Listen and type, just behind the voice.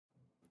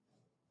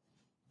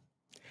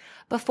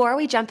Before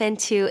we jump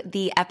into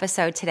the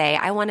episode today,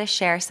 I want to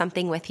share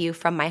something with you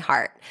from my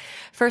heart.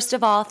 First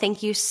of all,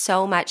 thank you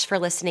so much for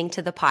listening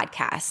to the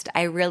podcast.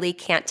 I really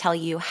can't tell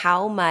you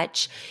how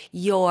much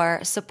your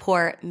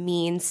support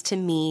means to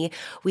me.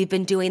 We've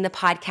been doing the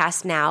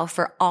podcast now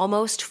for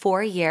almost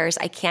 4 years.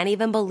 I can't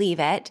even believe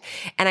it.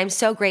 And I'm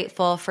so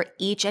grateful for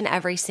each and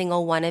every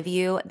single one of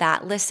you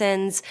that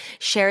listens,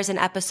 shares an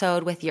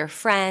episode with your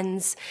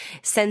friends,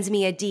 sends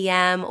me a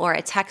DM or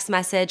a text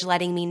message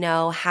letting me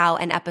know how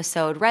an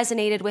episode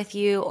resonated with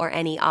you or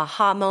any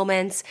aha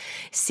moments.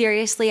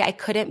 Seriously, I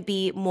couldn't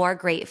be more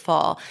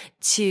grateful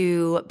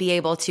to be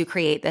able to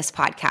create this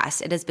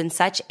podcast. It has been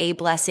such a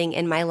blessing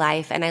in my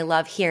life, and I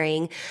love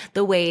hearing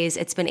the ways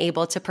it's been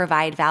able to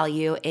provide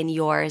value in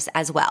yours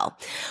as well.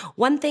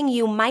 One thing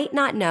you might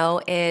not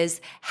know is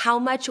how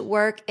much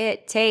work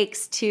it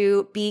takes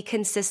to be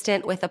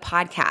consistent with a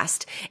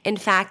podcast. In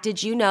fact,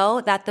 did you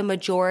know that the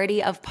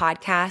majority of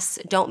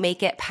podcasts don't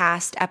make it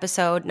past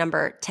episode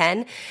number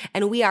 10?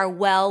 And we are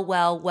well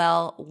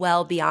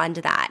beyond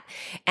that.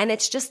 And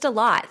it's just a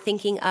lot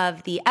thinking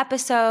of the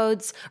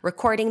episodes,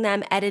 recording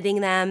them, editing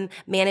them,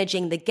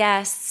 managing the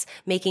guests,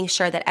 making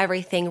sure that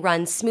everything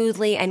runs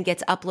smoothly and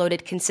gets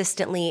uploaded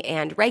consistently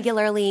and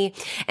regularly.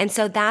 And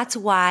so that's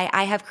why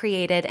I have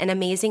created an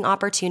amazing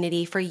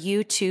opportunity for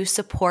you to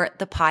support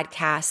the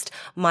podcast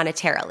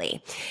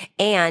monetarily.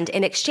 And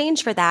in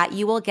exchange for that,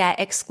 you will get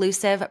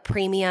exclusive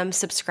premium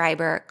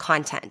subscriber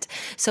content.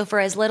 So for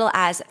as little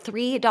as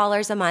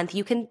 $3 a month,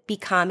 you can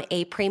become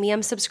a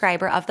premium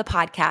subscriber of the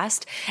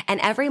podcast. And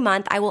every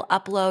month I will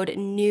upload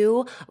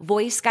new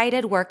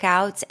voice-guided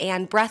workouts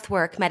and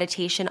breathwork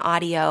meditation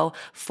audio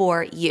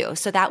for you.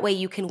 So that way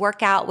you can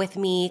work out with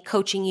me,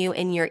 coaching you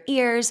in your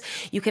ears.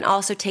 You can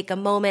also take a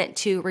moment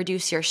to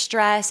reduce your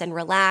stress and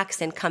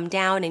relax and come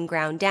down and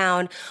ground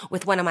down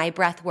with one of my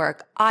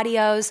breathwork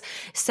audios.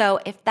 So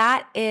if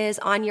that is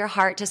on your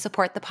heart to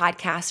support the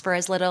podcast for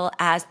as little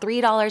as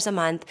 $3 a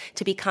month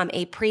to become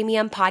a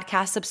premium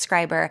podcast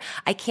subscriber,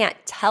 I can't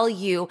tell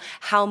you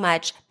how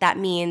much that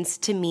means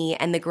to me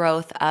and the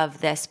growth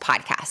of this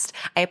podcast.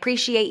 I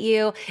appreciate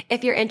you.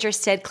 If you're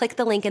interested, click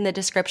the link in the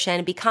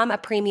description, become a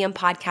premium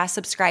podcast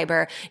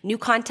subscriber, new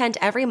content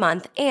every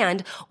month,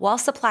 and while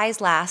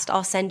supplies last,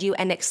 I'll send you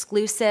an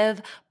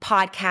exclusive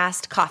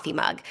podcast coffee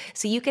mug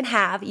so you can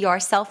have your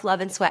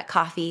self-love and sweat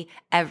coffee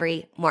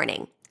every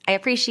morning. I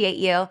appreciate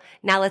you.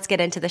 Now let's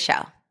get into the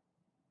show.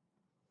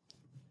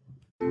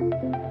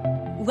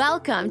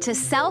 Welcome to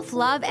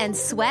Self-Love and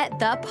Sweat,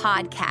 the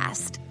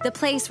podcast, the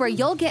place where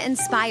you'll get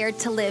inspired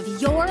to live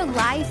your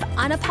life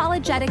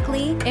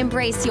unapologetically,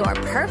 embrace your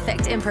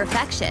perfect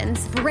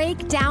imperfections,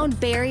 break down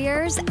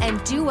barriers,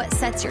 and do what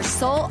sets your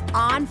soul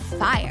on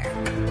fire.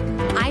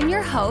 I'm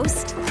your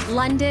host,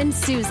 Lunden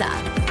Souza.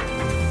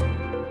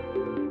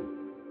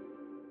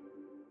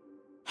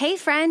 Hey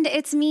friend,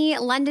 it's me,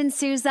 Lunden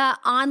Souza,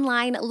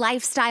 online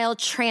lifestyle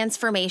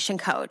transformation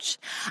coach.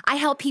 I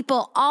help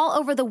people all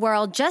over the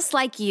world just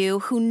like you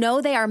who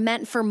know they are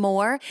meant for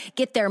more,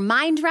 get their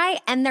mind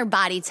right and their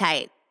body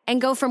tight, and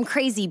go from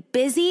crazy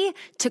busy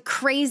to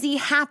crazy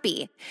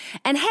happy.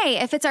 And hey,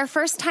 if it's our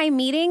first time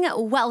meeting,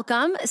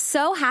 welcome.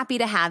 So happy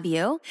to have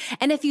you.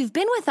 And if you've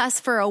been with us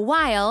for a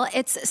while,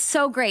 it's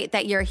so great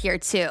that you're here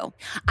too.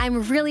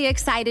 I'm really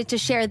excited to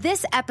share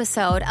this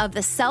episode of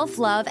the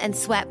Self-Love and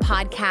Sweat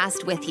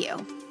podcast with you.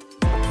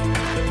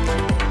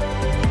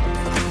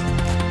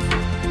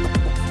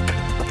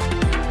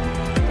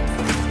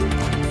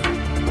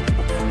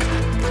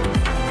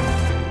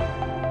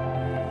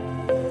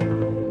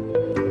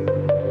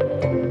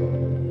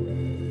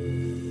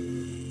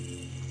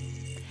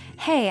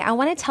 Hey, I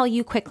want to tell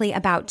you quickly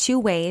about 2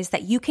 ways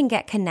that you can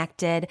get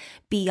connected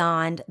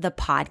beyond the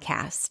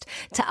podcast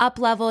to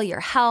up-level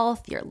your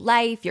health, your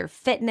life, your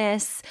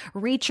fitness,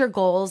 reach your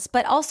goals,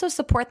 but also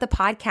support the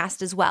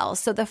podcast as well.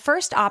 So the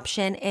first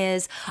option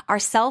is our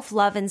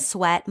Self-Love and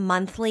Sweat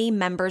monthly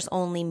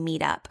members-only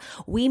meetup.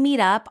 We meet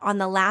up on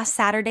the last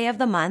Saturday of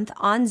the month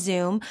on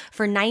Zoom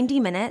for 90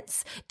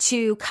 minutes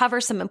to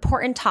cover some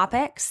important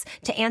topics,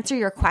 to answer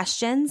your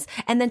questions,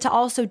 and then to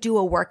also do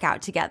a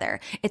workout together.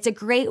 It's a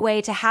great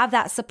way to have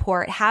that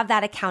support, have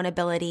that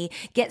accountability,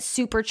 get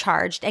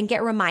supercharged, and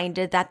get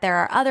reminded that there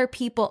are other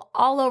people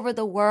all over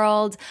the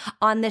world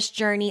on this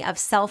journey of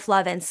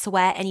self-love and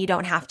sweat, and you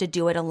don't have to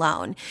do it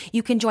alone.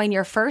 You can join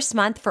your first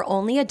month for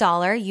only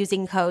 $1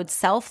 using code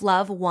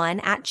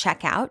SELFLOVE1 at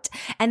checkout,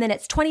 and then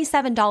it's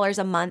 $27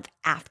 a month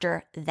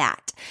after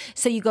that.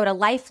 So you go to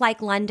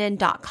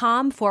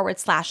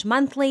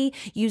lifelikeLondon.com/monthly,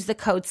 use the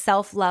code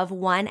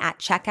SELFLOVE1 at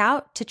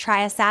checkout to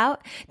try us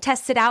out,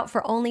 test it out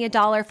for only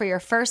 $1 for your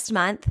first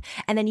month,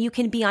 and then you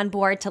can be on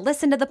board to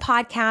listen to the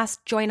podcast,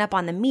 join up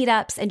on the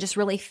meetups, and just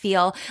really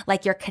feel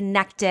like you're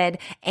connected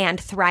and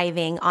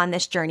thriving on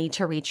this journey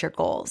to reach your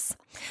goals.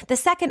 The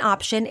second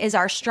option is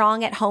our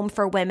Strong at Home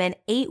for Women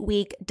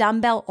 8-week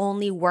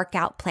dumbbell-only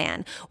workout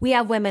plan. We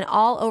have women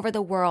all over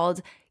the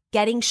world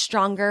getting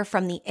stronger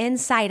from the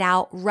inside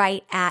out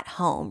right at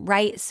home,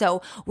 right?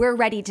 So we're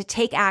ready to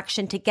take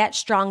action to get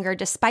stronger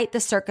despite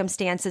the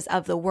circumstances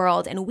of the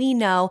world. And we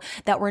know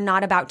that we're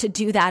not about to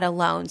do that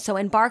alone. So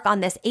embark on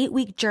this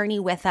 8-week journey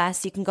with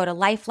us. You can go to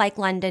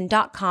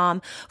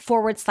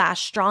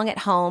lifelikeLondon.com/strong at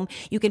home.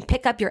 You can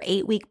pick up your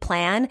 8-week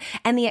plan.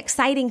 And the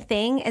exciting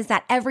thing is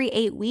that every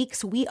 8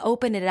 weeks, we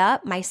open it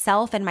up,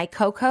 myself and my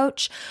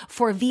co-coach,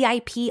 for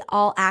VIP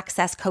all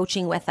access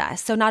coaching with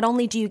us. So not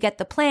only do you get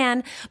the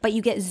plan, but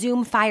you get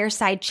Zoom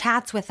fireside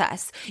chats with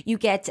us. You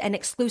get an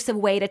exclusive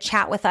way to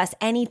chat with us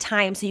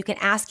anytime so you can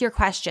ask your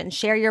questions,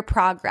 share your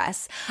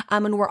progress.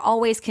 And we're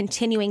always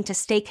continuing to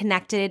stay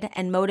connected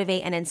and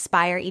motivate and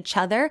inspire each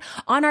other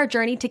on our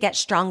journey to get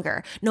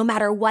stronger, no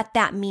matter what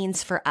that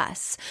means for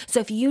us. So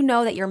if you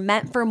know that you're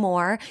meant for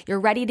more, you're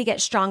ready to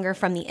get stronger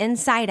from the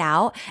inside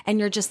out, and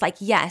you're just like,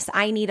 yes,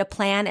 I need a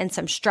plan and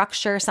some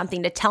structure,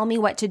 something to tell me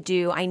what to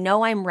do. I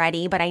know I'm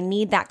ready, but I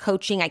need that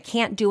coaching. I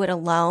can't do it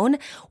alone.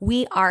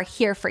 We are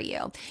here for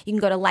you. You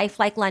can go to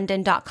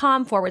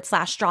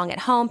lifelikeLondon.com/strong at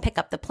home, pick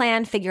up the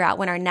plan, figure out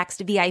when our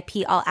next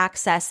VIP all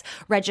access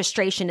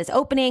registration is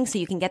opening so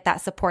you can get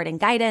that support and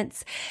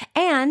guidance.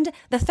 And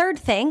the third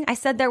thing, I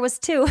said there was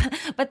two,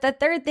 but the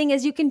third thing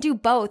is you can do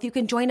both. You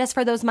can join us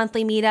for those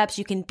monthly meetups.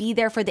 You can be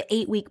there for the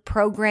 8-week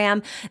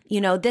program.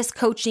 You know, this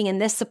coaching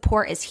and this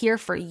support is here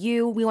for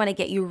you. We want to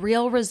get you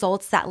real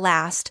results that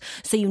last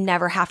so you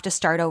never have to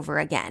start over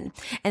again.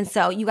 And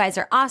so you guys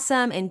are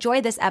awesome. Enjoy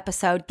this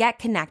episode. Get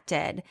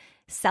connected.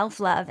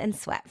 Self-love and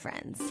sweat,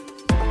 friends.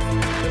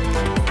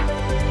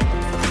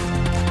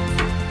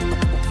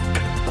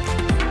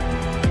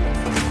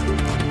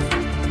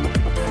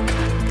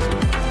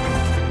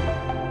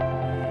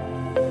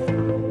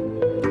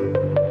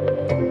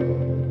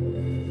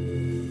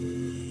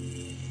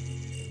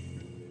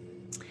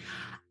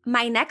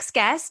 My next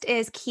guest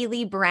is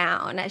Keeli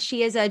Brown.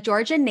 She is a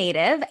Georgia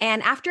native,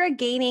 and after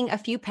gaining a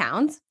few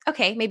pounds,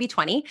 okay, maybe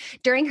 20,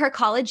 during her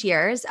college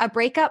years, a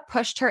breakup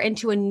pushed her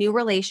into a new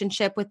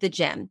relationship with the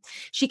gym.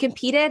 She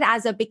competed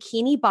as a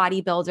bikini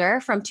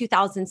bodybuilder from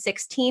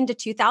 2016 to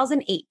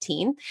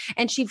 2018,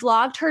 and she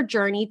vlogged her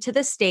journey to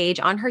the stage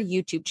on her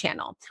YouTube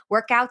channel,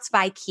 Workouts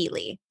by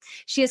Keeli.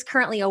 She is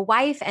currently a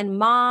wife and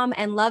mom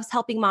and loves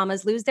helping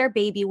mamas lose their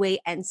baby weight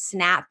and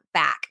snap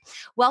back.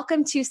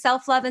 Welcome to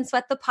Self-Love and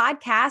Sweat, the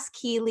podcast,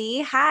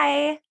 Keeli.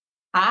 Hi.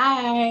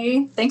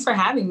 Hi. Thanks for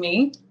having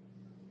me.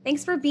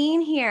 Thanks for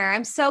being here.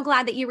 I'm so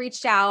glad that you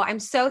reached out.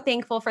 I'm so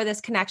thankful for this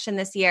connection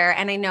this year.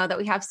 And I know that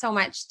we have so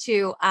much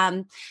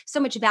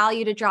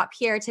value to drop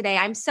here today.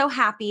 I'm so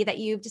happy that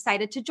you've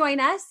decided to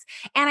join us.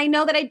 And I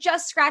know that I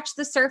just scratched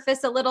the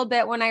surface a little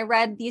bit when I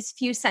read these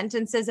few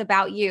sentences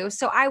about you.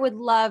 So I would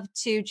love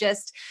to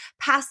just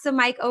pass the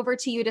mic over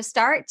to you to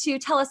start, to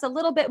tell us a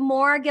little bit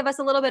more, give us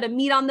a little bit of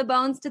meat on the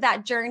bones to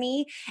that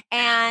journey.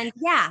 And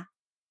yeah.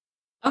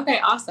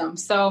 Okay, awesome.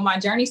 So my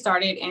journey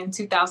started in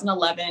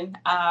 2011.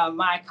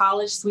 My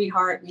college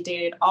sweetheart, we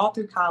dated all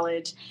through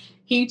college.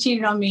 He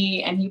cheated on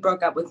me and he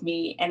broke up with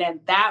me. And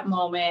at that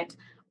moment,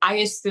 I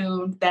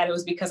assumed that it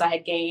was because I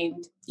had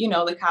gained,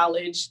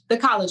 the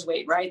college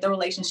weight, right? The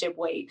relationship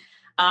weight.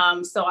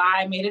 So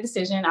I made a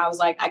decision. I was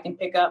like, I can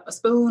pick up a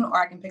spoon or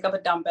I can pick up a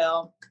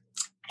dumbbell.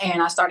 And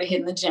I started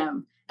hitting the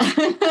gym.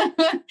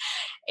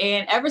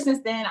 And ever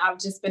since then, I've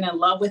just been in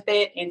love with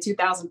it. In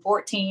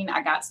 2014,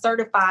 I got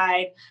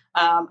certified.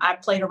 I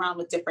played around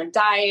with different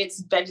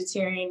diets,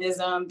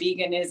 vegetarianism,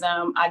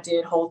 veganism. I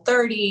did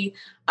Whole30.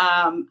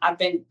 I've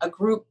been a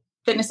group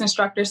fitness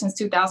instructor since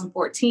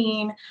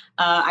 2014.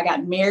 I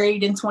got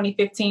married in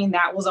 2015.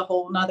 That was a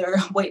whole nother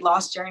weight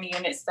loss journey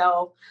in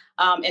itself.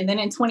 And then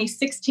in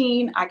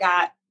 2016, I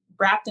got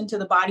wrapped into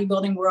the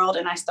bodybuilding world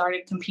and I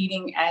started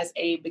competing as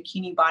a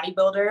bikini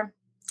bodybuilder.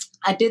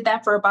 I did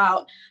that for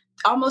about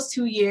almost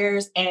 2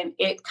 years and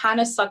it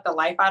kind of sucked the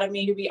life out of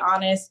me, to be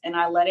honest. And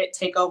I let it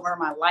take over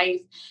my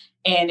life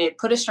and it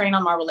put a strain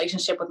on my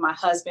relationship with my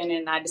husband.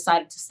 And I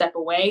decided to step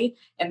away.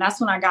 And that's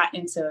when I got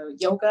into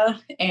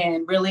yoga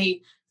and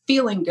really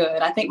feeling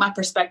good. I think my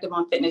perspective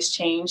on fitness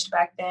changed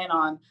back then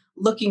on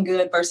looking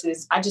good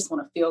versus I just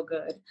want to feel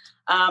good.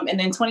 And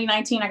then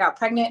 2019, I got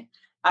pregnant.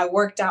 I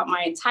worked out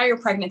my entire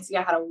pregnancy.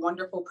 I had a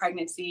wonderful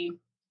pregnancy.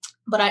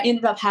 But I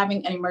ended up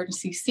having an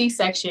emergency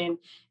C-section,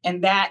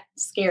 and that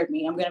scared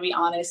me. I'm going to be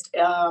honest.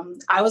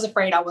 I was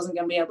afraid I wasn't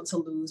going to be able to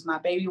lose my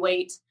baby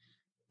weight.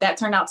 That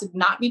turned out to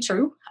not be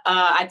true.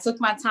 I took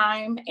my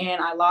time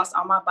and I lost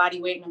all my body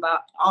weight and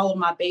about all of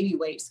my baby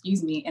weight,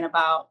 in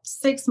about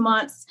 6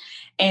 months.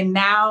 And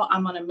now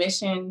I'm on a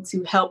mission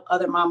to help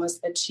other mamas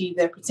achieve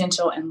their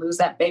potential and lose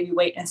that baby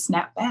weight and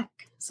snap back.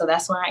 So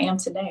that's where I am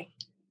today.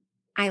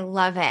 I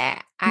love it.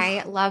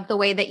 I love the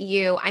way that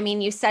you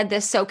said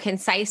this so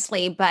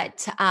concisely,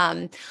 but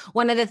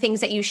one of the things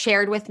that you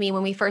shared with me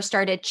when we first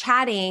started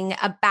chatting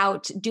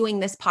about doing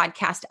this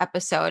podcast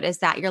episode is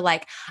that you're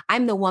like,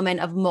 I'm the woman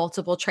of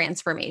multiple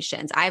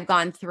transformations. I've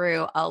gone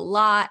through a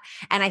lot.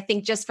 And I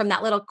think just from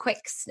that little quick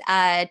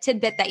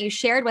tidbit that you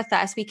shared with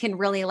us, we can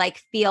really like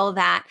feel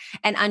that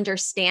and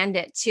understand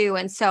it too.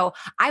 And so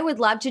I would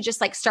love to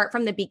just like start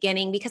from the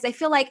beginning, because I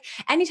feel like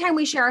anytime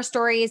we share our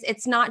stories,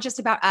 it's not just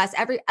about us.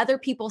 Every other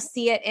people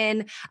see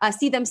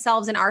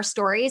themselves in our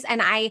stories.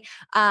 And I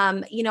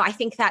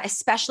think that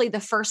especially the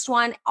first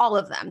one, all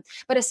of them,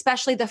 but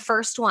especially the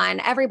first one,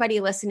 everybody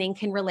listening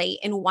can relate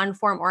in one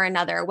form or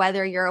another,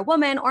 whether you're a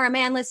woman or a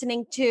man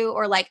listening to,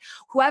 or like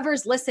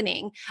whoever's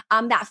listening,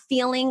 that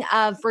feeling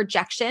of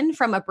rejection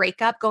from a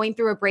breakup, going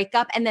through a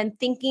breakup, and then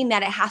thinking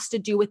that it has to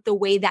do with the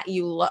way that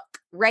you look.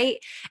 Right.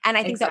 And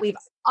I think that we've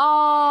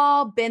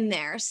all been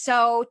there.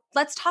 So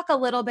let's talk a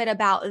little bit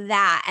about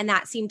that. And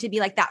that seemed to be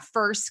like that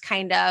first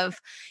kind of,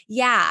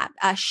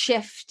 a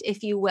shift,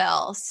 if you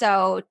will.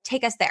 So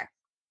take us there.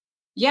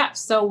 Yeah.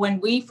 So when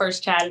we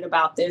first chatted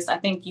about this, I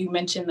think you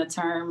mentioned the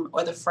term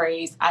or the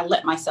phrase, I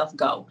let myself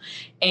go.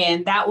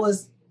 And that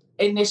was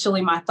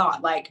initially my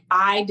thought. Like,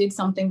 I did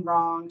something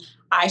wrong.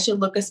 I should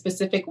look a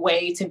specific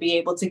way to be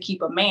able to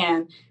keep a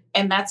man.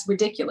 And that's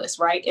ridiculous,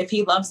 right? If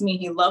he loves me,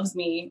 he loves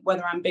me,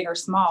 whether I'm big or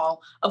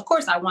small. Of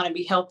course, I want to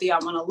be healthy. I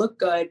want to look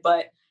good.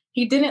 But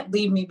he didn't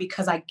leave me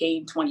because I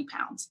gained 20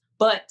 pounds.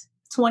 But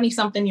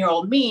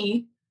 20-something-year-old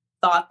me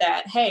thought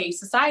that, hey,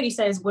 society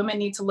says women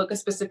need to look a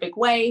specific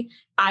way.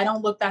 I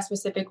don't look that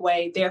specific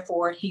way.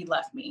 Therefore, he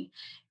left me.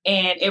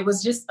 And it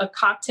was just a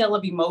cocktail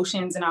of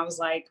emotions. And I was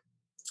like,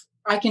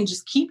 I can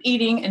just keep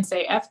eating and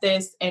say F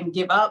this and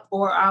give up.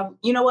 Or,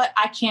 you know what?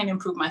 I can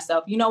improve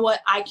myself. You know what?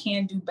 I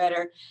can do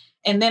better.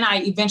 And then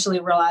I eventually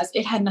realized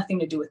it had nothing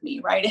to do with me,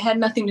 right? It had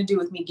nothing to do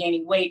with me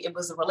gaining weight. It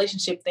was a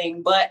relationship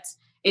thing. But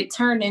it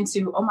turned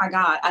into, oh my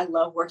God, I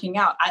love working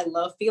out. I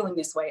love feeling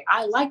this way.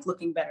 I like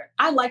looking better.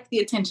 I like the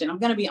attention. I'm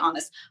going to be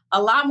honest.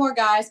 A lot more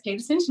guys paid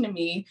attention to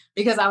me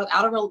because I was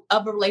out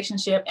of a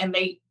relationship, and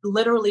they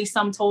literally,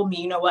 some told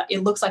me, you know what,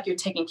 it looks like you're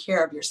taking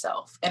care of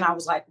yourself. And I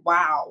was like,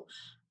 wow,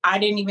 I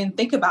didn't even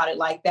think about it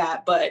like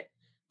that. But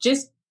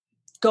just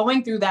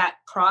going through that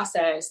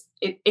process,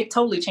 it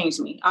totally changed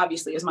me.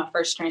 Obviously, it was my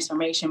first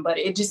transformation, but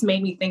it just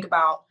made me think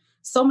about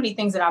so many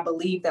things that I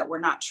believe that were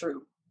not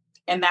true.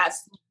 And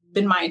that's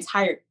been my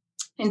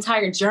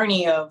entire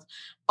journey of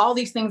all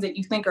these things that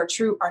you think are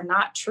true are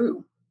not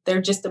true.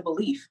 They're just a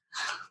belief.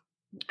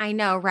 I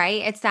know,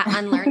 right? It's that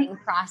unlearning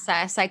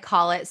process. I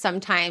call it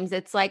sometimes.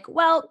 It's like,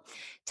 well,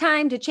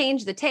 time to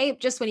change the tape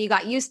just when you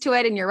got used to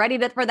it and you're ready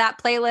for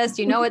that playlist.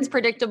 You know, it's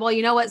predictable.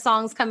 You know what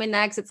song's coming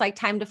next. It's like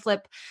time to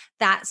flip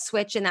that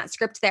switch and that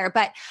script there.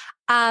 But,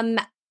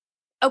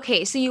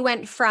 okay. So you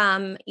went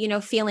from,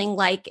 feeling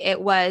like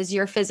it was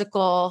your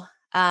physical,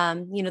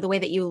 the way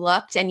that you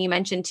looked, and you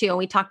mentioned too, and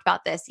we talked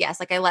about this. Yes.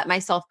 Like, I let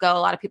myself go. A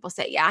lot of people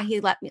say, yeah, he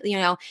let me,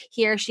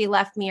 he or she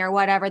left me or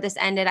whatever, this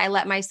ended. I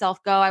let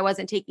myself go. I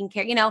wasn't taking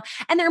care,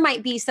 and there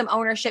might be some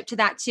ownership to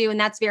that too. And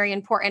that's very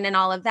important and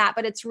all of that,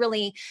 but it's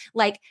really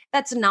like,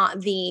 that's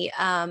not the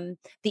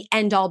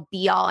end all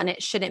be all, and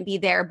it shouldn't be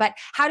there. But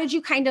how did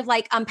you kind of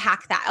like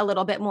unpack that a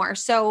little bit more?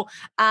 So,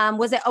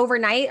 was it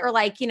overnight, or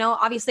like,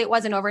 obviously it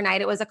wasn't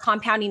overnight, it was a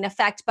compounding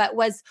effect, but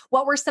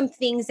what were some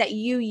things that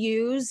you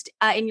used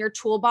in your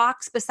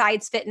toolbox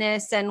besides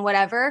fitness and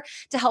whatever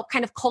to help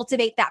kind of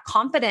cultivate that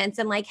confidence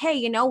and like, hey,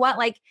 you know what,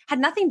 like, had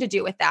nothing to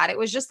do with that. It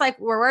was just like,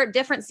 we're at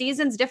different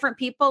seasons, different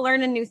people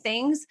learning new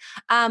things.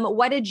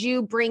 What did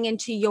you bring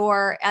into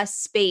your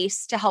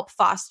space to help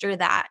foster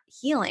that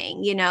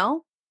healing,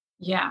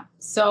 Yeah.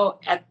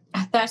 So at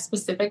that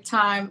specific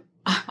time,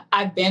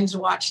 I binge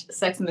watched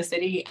Sex and the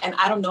City, and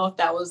I don't know if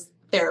that was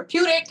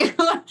therapeutic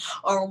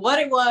or what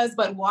it was,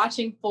 but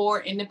watching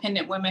 4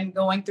 independent women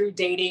going through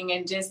dating,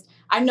 and just,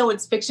 I know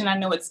it's fiction, I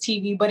know it's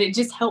TV, but it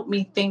just helped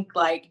me think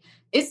like,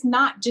 it's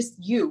not just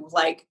you.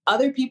 Like,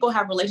 other people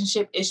have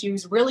relationship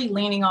issues. Really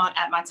leaning on,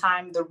 at my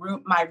time,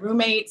 my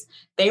roommates,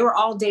 they were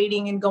all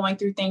dating and going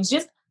through things,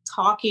 just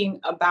talking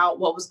about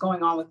what was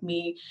going on with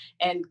me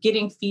and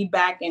getting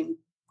feedback and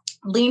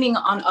leaning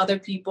on other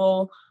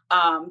people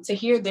to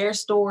hear their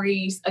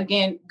stories.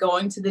 Again,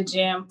 going to the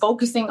gym,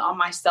 focusing on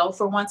myself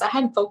for once. I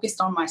hadn't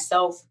focused on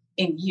myself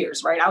in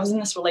years, right? I was in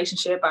this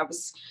relationship. I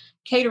was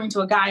catering to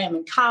a guy. I'm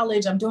in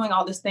college. I'm doing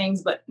all these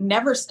things, but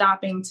never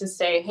stopping to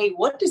say, hey,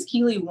 what does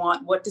Keeli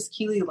want? What does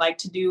Keeli like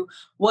to do?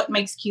 What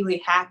makes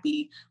Keeli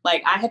happy?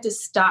 Like, I had to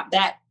stop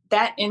that.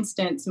 That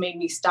instance made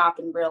me stop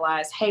and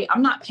realize, hey,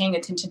 I'm not paying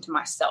attention to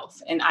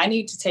myself, and I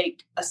need to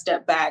take a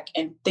step back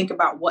and think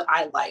about what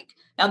I like.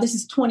 Now, this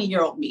is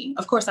 20-year-old me.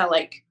 Of course, I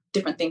like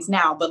different things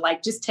now, but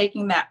like, just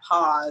taking that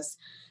pause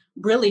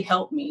really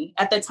helped me.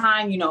 At the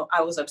time,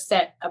 I was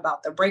upset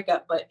about the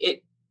breakup, but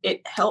it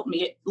helped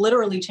me. It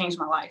literally changed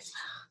my life.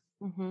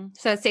 Mm-hmm.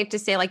 So it's safe to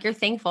say, like, you're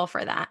thankful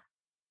for that.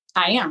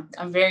 I am.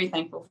 I'm very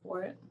thankful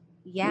for it.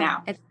 Yeah,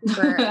 now. it's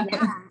super.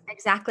 Yeah,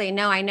 exactly.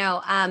 No, I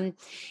know.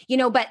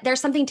 But there's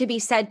something to be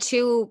said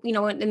too,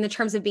 in the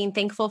terms of being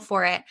thankful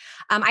for it.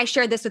 I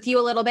shared this with you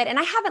a little bit, and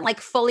I haven't like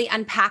fully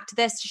unpacked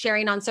this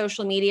sharing on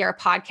social media or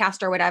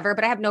podcast or whatever,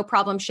 but I have no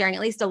problem sharing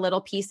at least a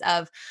little piece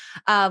of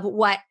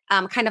what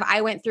kind of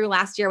I went through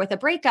last year with a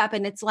breakup.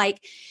 And it's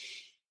like,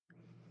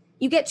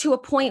 you get to a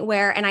point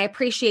where, and I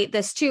appreciate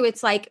this too,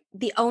 it's like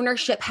the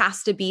ownership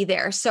has to be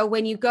there. So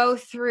when you go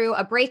through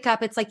a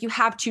breakup, it's like you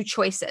have two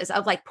choices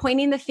of like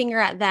pointing the finger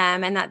at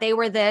them and that they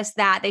were this,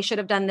 that they should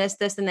have done this,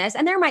 this, and this.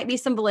 And there might be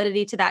some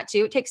validity to that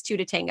too. It takes two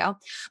to tango.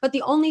 But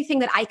the only thing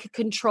that I could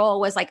control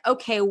was like,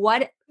 okay,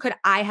 what could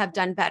I have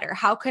done better?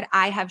 How could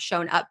I have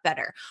shown up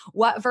better?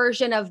 What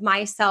version of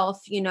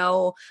myself,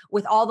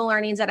 with all the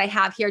learnings that I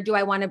have here, do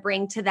I want to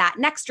bring to that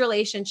next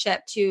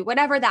relationship, to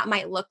whatever that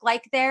might look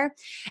like there?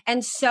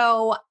 And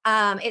so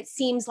it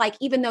seems like,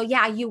 even though,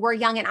 yeah, you were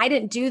young, and I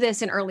didn't do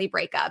this in early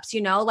breakups,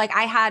 like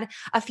I had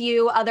a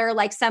few other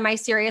like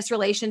semi-serious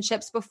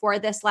relationships before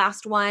this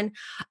last one.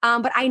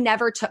 But I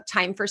never took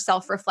time for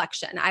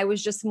self-reflection. I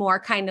was just more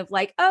kind of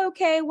like,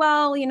 okay,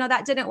 well,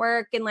 that didn't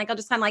work. And like, I'll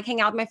just kind of like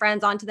hang out with my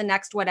friends on to the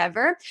next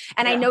whatever.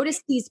 And I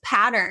noticed these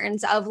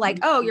patterns of like,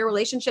 oh, your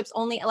relationships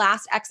only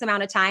last X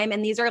amount of time.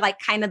 And these are like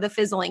kind of the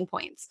fizzling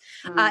points.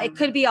 It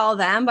could be all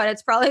them, but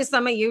it's probably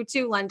some of you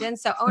too, Lunden.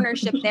 So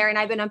ownership there. And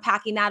I've been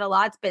unpacking that a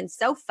lot. It's been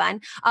so fun.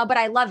 But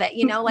I love it.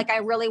 Like I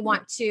really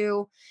want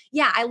to,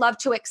 I love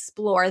to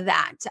explore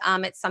that.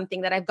 It's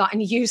something that I've gotten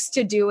used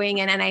to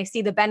doing. And I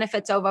see the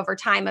benefits of over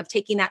time of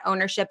taking that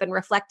ownership and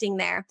reflecting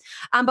there.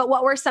 But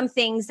what were some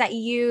things that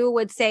you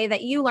would say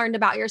that you learned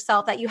about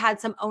yourself, that you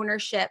had some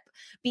ownership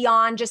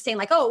beyond just saying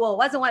like, oh, well, it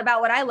wasn't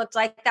about what I looked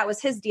like, that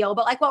was his deal.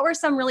 But like, what were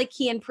some really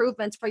key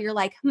improvements where you're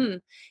like,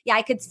 yeah,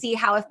 I could see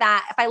how if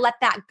I let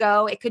that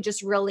go, it could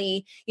just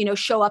really,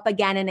 show up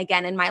again and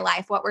again in my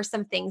life. What were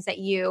some things that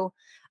you,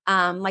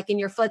 like in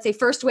your, let's say,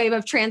 first wave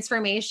of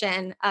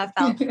transformation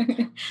felt?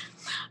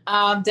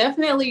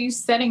 Definitely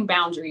setting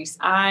boundaries.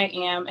 I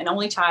am an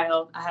only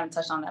child. I haven't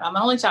touched on that. I'm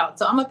an only child.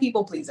 So I'm a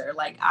people pleaser.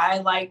 Like I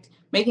liked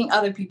making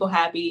other people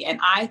happy. And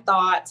I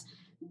thought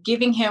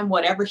giving him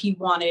whatever he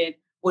wanted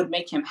would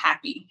make him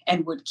happy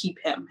and would keep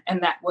him.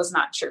 And that was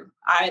not true.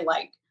 I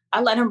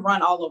let him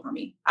run all over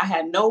me. I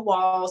had no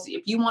walls.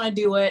 If you want to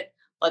do it,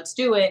 let's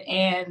do it.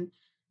 And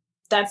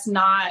that's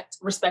not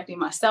respecting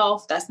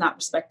myself. That's not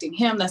respecting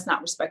him. That's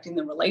not respecting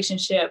the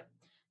relationship.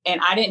 And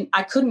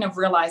I couldn't have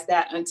realized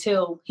that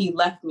until he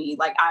left me.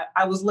 Like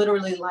I was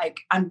literally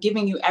like, I'm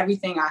giving you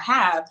everything I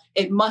have.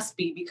 It must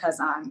be because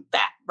I'm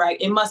fat, right?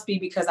 It must be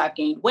because I've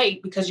gained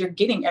weight, because you're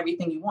getting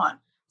everything you want.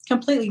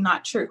 Completely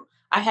not true.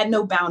 I had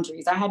no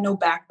boundaries. I had no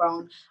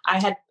backbone. I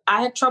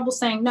had trouble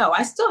saying no.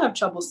 I still have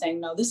trouble saying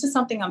no. This is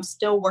something I'm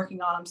still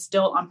working on. I'm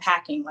still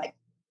unpacking. Like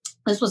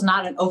this was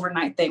not an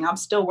overnight thing. I'm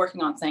still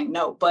working on saying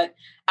no. But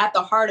at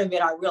the heart of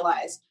it, I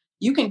realized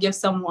you can give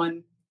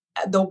someone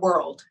the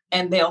world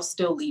and they'll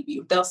still leave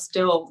you. They'll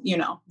still,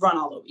 run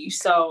all over you.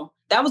 So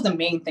that was the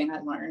main thing I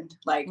learned.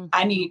 Like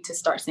I need to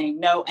start saying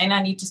no, and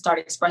I need to start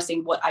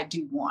expressing what I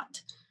do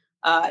want.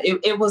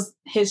 It was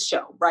his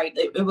show, right?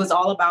 It was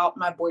all about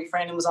my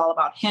boyfriend. It was all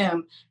about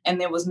him.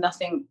 And there was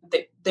nothing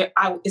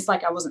it's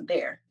like I wasn't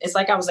there. It's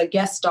like I was a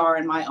guest star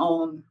in my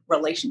own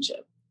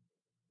relationship.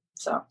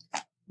 So.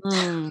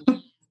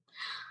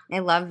 I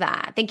love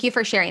that. Thank you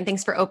for sharing.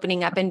 Thanks for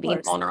opening up and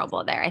being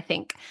vulnerable there. I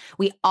think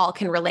we all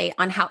can relate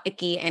on how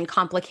icky and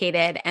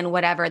complicated and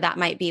whatever that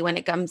might be when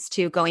it comes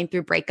to going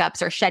through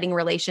breakups or shedding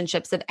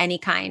relationships of any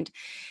kind.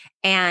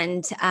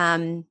 And,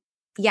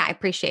 I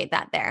appreciate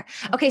that there.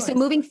 Okay. So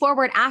moving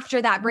forward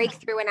after that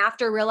breakthrough and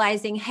after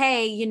realizing,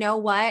 hey, you know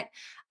what?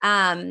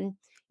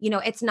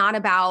 It's not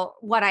about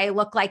what I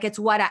look like. It's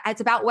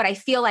about what I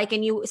feel like.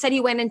 And you said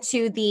you went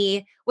into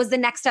was the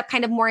next step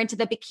kind of more into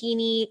the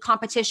bikini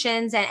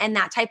competitions and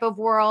that type of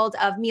world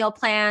of meal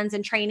plans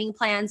and training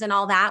plans and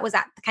all that? Was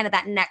that kind of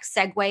that next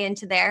segue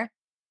into there?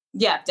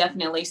 Yeah,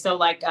 definitely. So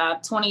like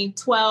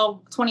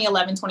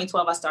 2011,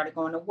 2012, I started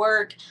going to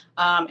work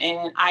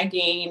and I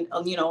gained,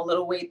 a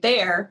little weight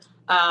there.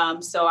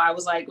 So I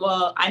was like,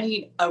 well, I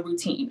need a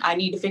routine. I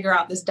need to figure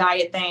out this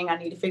diet thing. I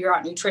need to figure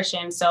out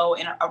nutrition. So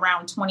in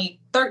around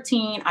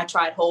 2013, I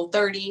tried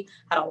Whole30,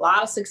 had a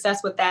lot of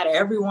success with that.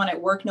 Everyone at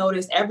work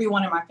noticed,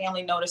 everyone in my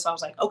family noticed. So I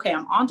was like, okay,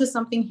 I'm onto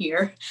something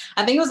here.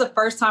 I think it was the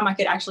first time I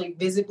could actually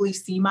visibly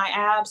see my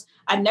abs.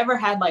 I never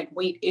had like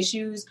weight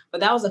issues,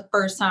 but that was the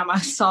first time I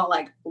saw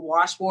like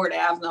washboard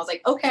abs. And I was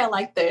like, okay, I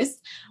like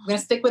this. I'm going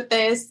to stick with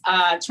this.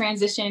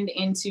 Transitioned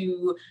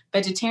into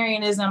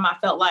vegetarianism. I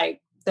felt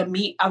like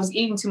I was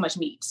eating too much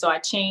meat. So I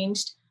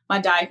changed my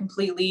diet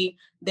completely,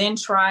 then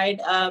tried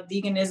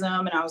veganism.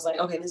 And I was like,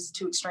 okay, this is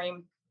too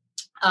extreme.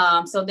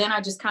 So then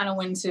I just kind of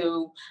went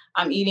to,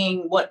 I'm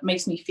eating what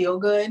makes me feel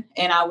good.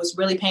 And I was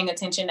really paying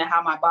attention to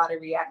how my body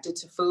reacted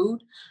to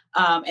food.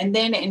 And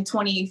then in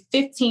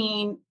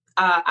 2015,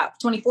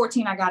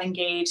 2014, I got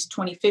engaged.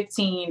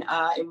 2015,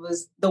 it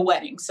was the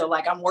wedding. So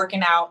like I'm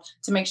working out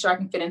to make sure I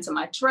can fit into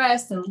my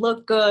dress and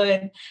look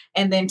good.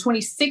 And then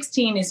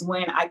 2016 is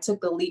when I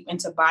took the leap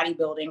into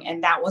bodybuilding.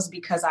 And that was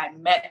because I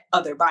met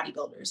other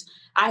bodybuilders.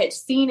 I had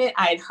seen it,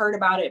 I had heard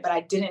about it, but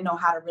I didn't know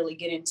how to really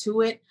get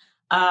into it.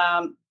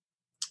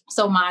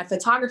 So my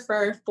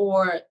photographer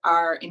for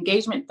our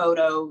engagement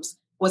photos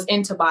was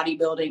into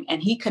bodybuilding,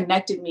 and he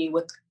connected me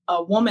with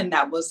a woman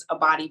that was a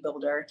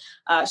bodybuilder.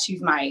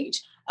 She's my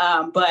age.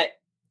 But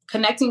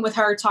connecting with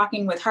her,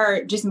 talking with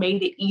her just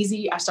made it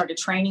easy. I started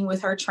training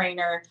with her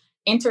trainer,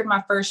 entered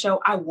my first show.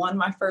 I won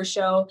my first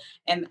show.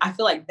 And I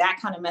feel like that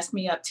kind of messed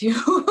me up too,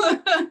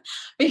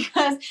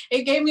 because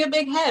it gave me a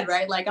big head,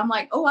 right? Like, I'm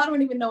like, oh, I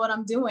don't even know what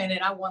I'm doing.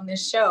 And I won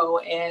this show.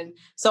 And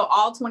so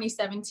all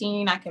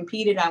 2017, I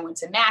competed. I went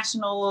to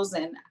nationals,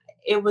 and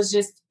it was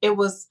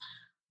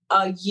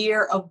a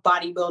year of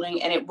bodybuilding,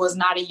 and it was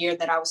not a year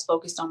that I was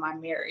focused on my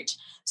marriage.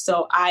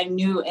 So I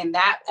knew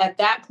at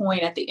that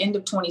point, at the end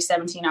of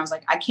 2017, I was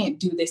like, I can't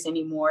do this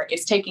anymore.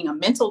 It's taking a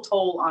mental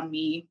toll on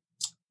me,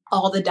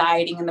 all the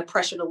dieting and the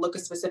pressure to look a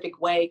specific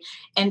way,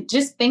 and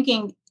just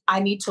thinking I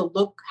need to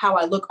look how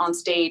I look on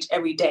stage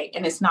every day.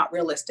 And it's not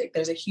realistic.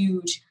 There's a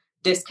huge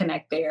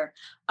disconnect there.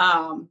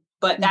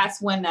 But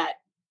that's when that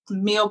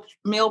meal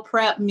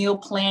prep, meal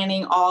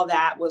planning, all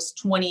that was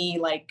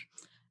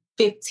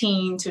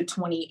 2015 to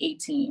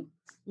 2018.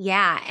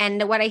 Yeah.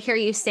 And what I hear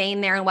you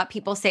saying there, and what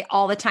people say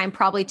all the time,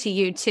 probably to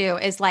you too,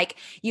 is like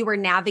you were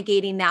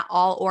navigating that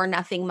all or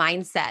nothing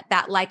mindset,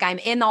 that like I'm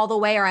in all the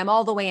way or I'm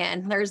all the way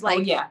in. There's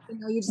like,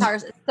 you just are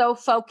so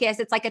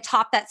focused. It's like a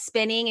top that's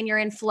spinning and you're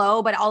in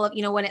flow, but all of,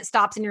 when it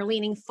stops and you're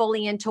leaning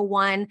fully into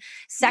one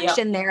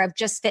section there of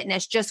just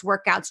fitness, just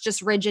workouts,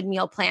 just rigid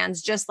meal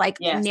plans, just like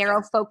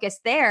narrow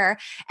focus there,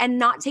 and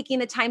not taking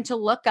the time to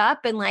look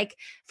up and, like,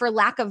 for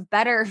lack of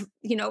better,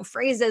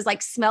 phrases,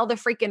 like smell the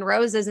freaking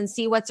roses and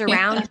see what's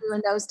around you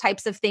and those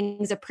types of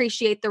things,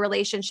 appreciate the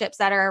relationships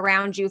that are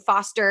around you,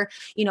 foster,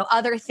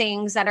 other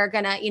things that are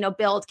going to,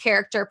 build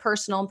character,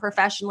 personal and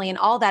professionally, and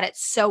all that.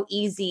 It's so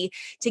easy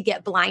to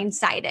get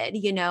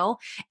blindsided,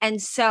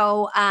 And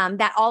so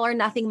that all or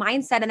nothing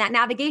mindset and that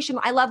navigation,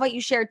 I love what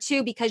you shared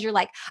too, because you're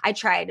like, I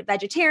tried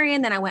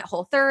vegetarian, then I went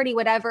Whole30,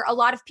 whatever. A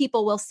lot of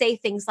people will say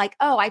things like,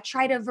 oh, I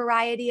tried a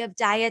variety of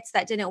diets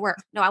that didn't work.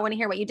 No, I want to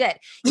hear what you did.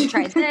 You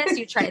tried this,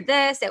 you tried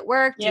this, it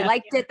worked, you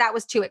liked it, that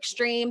was too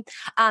extreme.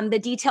 The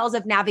details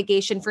of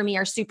navigation for me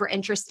are super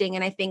interesting,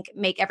 and I think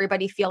make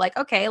everybody feel like,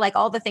 okay, like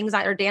all the things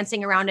that are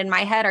dancing around in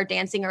my head are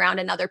dancing around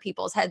in other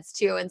people's heads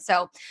too. And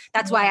so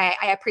that's why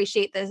I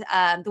appreciate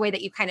the way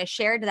that you kind of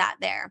shared that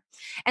there.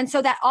 And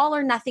so that all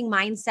or nothing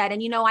mindset,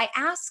 and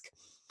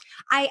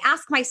I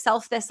ask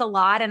myself this a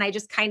lot, and I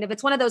just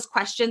it's one of those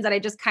questions that I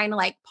just kind of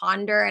like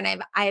ponder.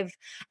 And I've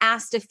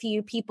asked a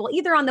few people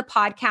either on the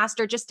podcast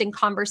or just in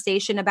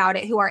conversation about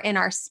it who are in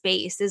our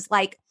space, is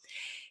like,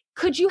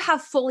 could you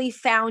have fully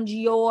found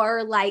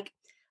your, like,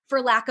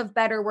 for lack of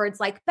better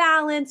words, like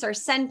balance or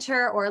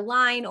center or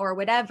line or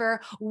whatever,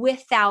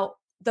 without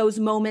those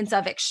moments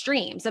of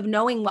extremes, of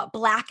knowing what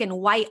black and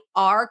white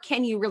are?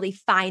 Can you really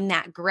find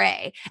that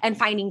gray, and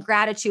finding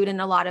gratitude in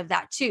a lot of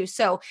that too?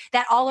 So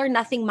that all or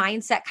nothing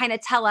mindset, kind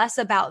of tell us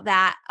about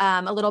that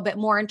a little bit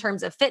more in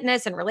terms of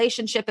fitness and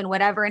relationship and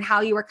whatever, and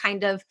how you were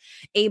kind of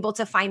able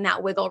to find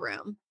that wiggle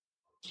room.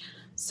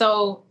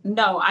 So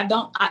no, I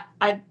don't.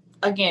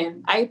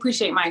 Again, I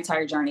appreciate my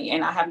entire journey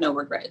and I have no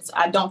regrets.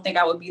 I don't think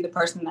I would be the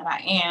person that I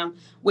am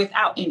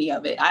without any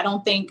of it. I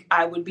don't think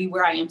I would be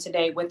where I am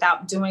today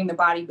without doing the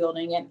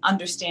bodybuilding and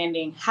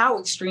understanding how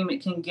extreme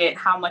it can get,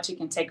 how much it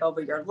can take over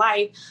your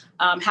life,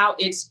 how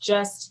it's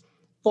just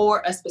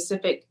for a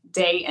specific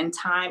day and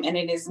time. And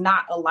it is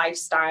not a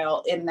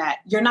lifestyle, in that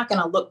you're not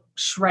going to look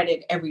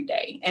shredded every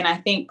day. And I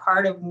think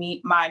part of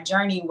my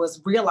journey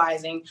was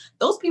realizing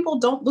those people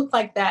don't look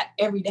like that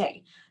every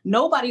day.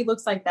 Nobody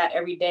looks like that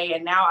every day.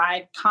 And now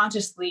I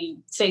consciously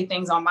say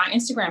things on my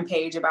Instagram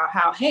page about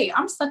how, hey,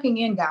 I'm sucking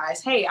in,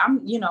 guys. Hey,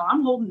 I'm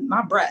holding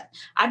my breath.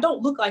 I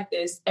don't look like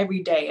this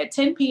every day. At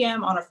 10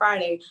 p.m. on a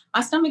Friday,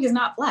 my stomach is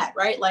not flat,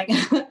 right? Like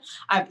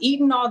I've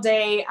eaten all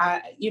day.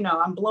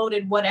 I'm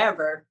bloated,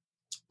 whatever.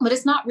 But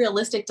it's not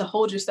realistic to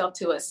hold yourself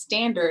to a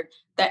standard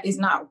that is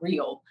not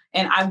real.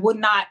 And I would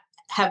not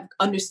have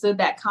understood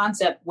that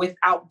concept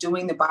without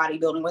doing the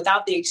bodybuilding,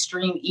 without the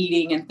extreme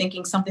eating and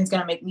thinking something's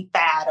going to make me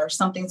fat or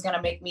something's going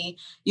to make me,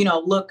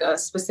 look a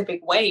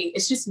specific way.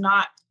 It's just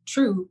not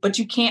true, but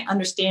you can't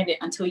understand it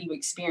until you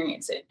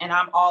experience it. And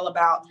I'm all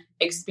about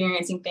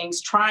experiencing things,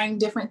 trying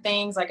different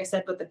things. Like I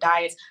said, with the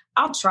diets,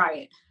 I'll try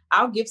it.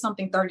 I'll give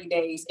something 30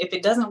 days. If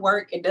it doesn't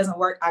work, it doesn't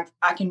work.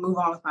 I can move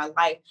on with my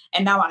life.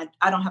 And now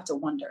I don't have to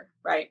wonder,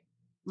 right?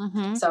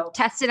 Mm-hmm. So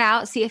test it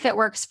out, see if it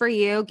works for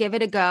you, give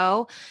it a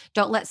go.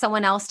 Don't let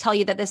someone else tell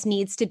you that this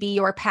needs to be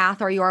your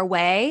path or your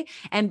way,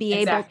 and be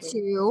able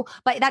to,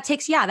 but that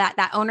takes,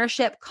 that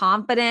ownership,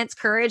 confidence,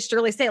 courage to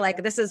really say,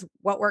 like, this is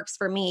what works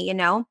for me,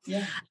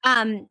 Yeah.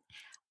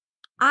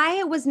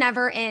 I was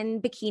never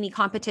in bikini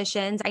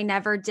competitions. I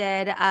never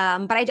did.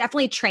 But I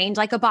definitely trained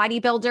like a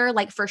bodybuilder,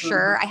 like for Mhm.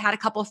 sure. I had a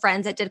couple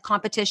friends that did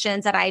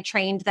competitions that I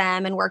trained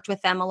them and worked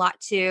with them a lot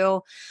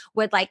too,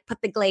 would like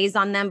put the glaze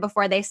on them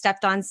before they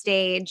stepped on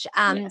stage.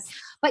 Yes.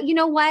 But you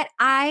know what?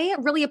 I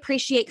really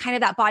appreciate kind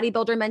of that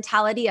bodybuilder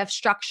mentality of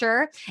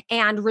structure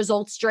and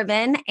results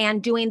driven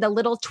and doing the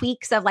little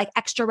tweaks of like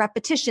extra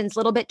repetitions,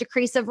 little bit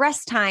decrease of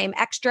rest time,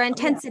 extra Oh, yeah.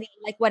 intensity,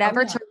 like Oh,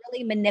 whatever yeah. to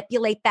really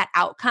manipulate that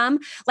outcome.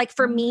 Like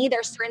for me, Mhm.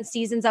 there's certain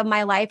seasons of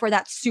my life where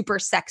that's super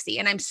sexy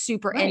and I'm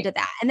super Right. into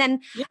that. And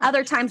then Yeah.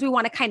 other times we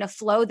want to kind of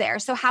flow there.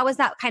 So how is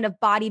that kind of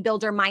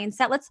bodybuilder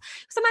mindset? Let's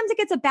sometimes it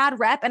gets a bad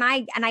rep and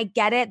I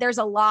get it. There's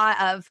a lot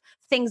of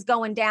things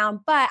going down,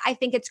 but I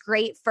think it's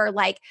great for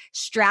like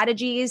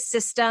strategies,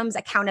 systems,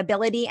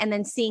 accountability, and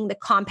then seeing the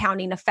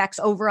compounding effects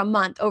over a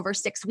month, over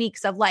 6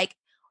 weeks of like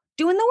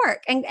doing the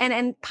work and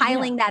Yeah.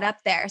 piling that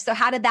up there. So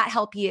how did that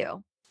help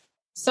you?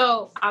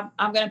 So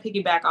I'm going to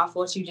piggyback off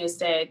what you just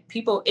said.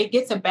 People, it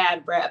gets a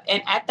bad rep.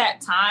 And at that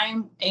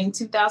time in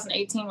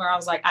 2018, where I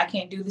was like, I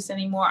can't do this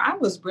anymore, I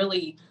was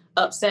really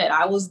upset.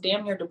 I was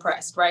damn near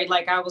depressed, right?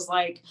 Like, I was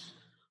like,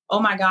 oh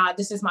my God,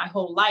 this is my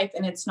whole life.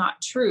 And it's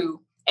not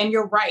true. And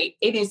you're right.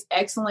 It is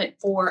excellent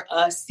for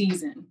a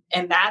season.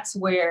 And that's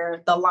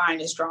where the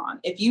line is drawn.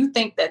 If you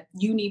think that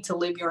you need to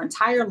live your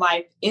entire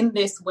life in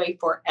this way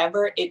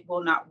forever, it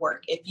will not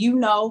work. If you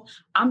know,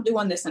 I'm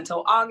doing this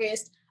until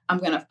August, I'm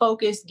going to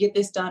focus, get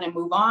this done, and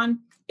move on,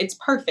 it's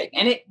perfect.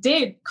 And it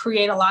did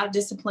create a lot of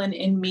discipline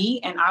in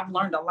me. And I've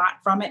learned a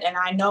lot from it. And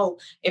I know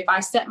if I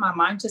set my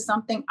mind to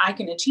something, I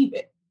can achieve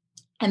it.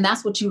 And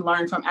that's what you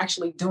learn from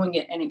actually doing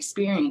it and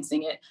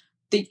experiencing it.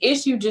 The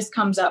issue just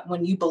comes up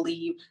when you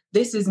believe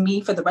this is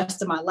me for the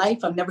rest of my life.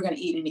 I'm never going to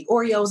eat any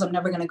Oreos. I'm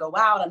never going to go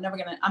out. I'm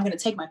going to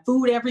take my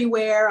food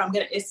everywhere.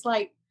 It's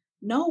like,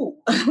 no,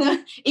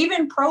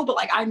 even but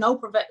like I know,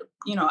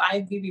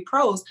 IFBB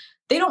pros,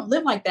 they don't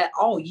live like that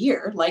all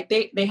year. Like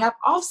they have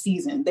off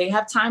season. They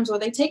have times where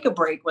they take a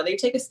break, where they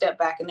take a step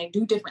back and they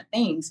do different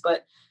things.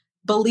 But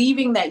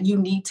believing that you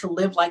need to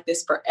live like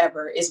this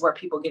forever is where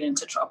people get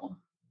into trouble.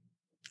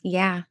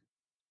 Yeah.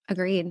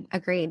 Agreed.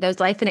 Agreed.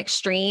 Those life in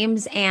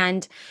extremes.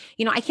 And,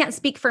 I can't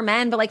speak for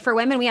men, but like for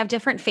women, we have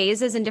different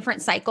phases and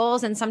different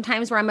cycles. And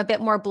sometimes where I'm a bit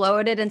more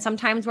bloated and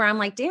sometimes where I'm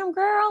like, damn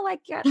girl, like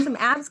you got some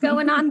abs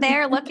going on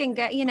there looking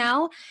good. And we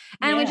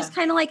Yeah. just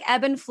kind of like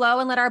ebb and flow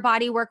and let our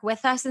body work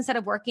with us instead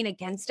of working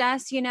against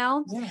us.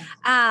 Yeah.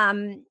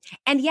 And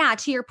yeah,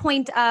 to your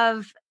point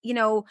of,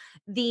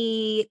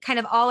 the kind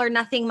of all or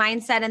nothing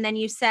mindset. And then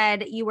you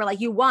said you were like,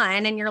 you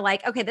won and you're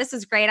like, okay, this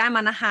is great. I'm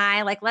on a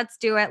high. Like, let's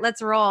do it.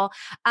 Let's roll.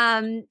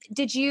 So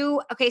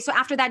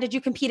after that, did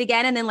you compete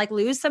again and then like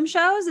lose some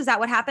shows? Is that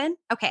what happened?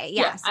 Okay.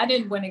 Yeah, Yes. I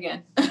didn't win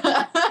again.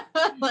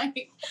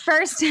 Like,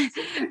 First,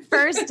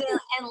 first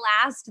and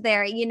last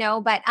there,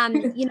 but,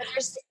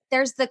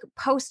 there's the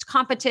post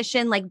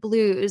competition, like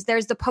blues.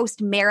 There's the post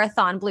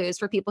marathon blues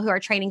for people who are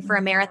training for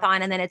a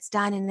marathon and then it's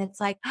done. And it's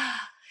like,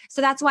 so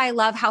that's why I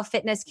love how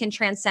fitness can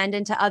transcend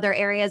into other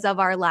areas of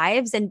our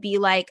lives and be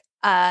like,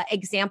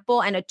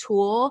 example and a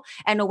tool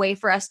and a way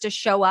for us to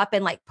show up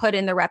and like put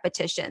in the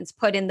repetitions,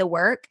 put in the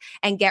work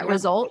and get yeah,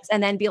 results.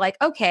 And then be like,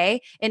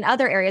 okay, in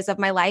other areas of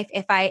my life,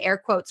 if I air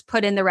quotes,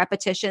 put in the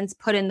repetitions,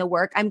 put in the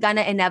work, I'm going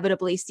to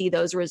inevitably see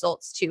those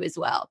results too, as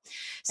well.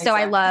 So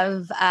I exactly.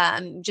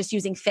 love just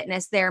using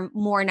fitness there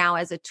more now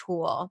as a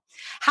tool.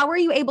 How are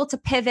you able to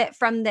pivot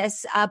from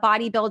this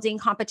bodybuilding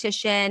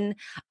competition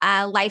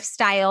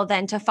lifestyle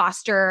then to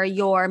foster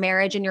your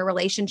marriage and your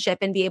relationship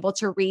and be able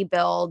to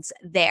rebuild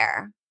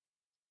there?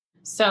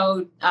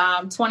 So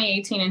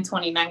 2018 and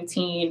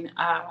 2019,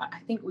 I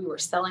think we were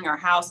selling our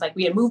house. Like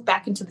we had moved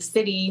back into the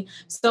city.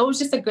 So it was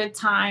just a good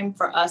time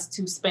for us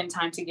to spend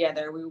time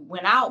together. We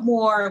went out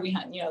more. We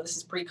had, this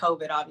is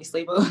pre-COVID,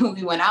 obviously, but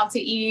we went out to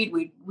eat.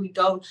 We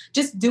go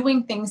just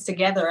doing things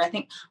together. I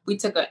think we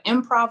took an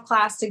improv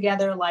class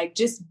together, like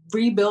just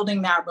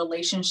rebuilding that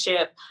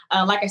relationship.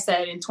 Like I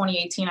said, in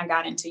 2018, I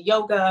got into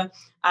yoga.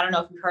 I don't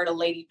know if you've heard of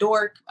Lady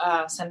Dork,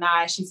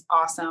 Sanai. She's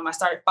awesome. I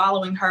started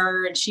following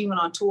her and she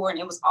went on tour and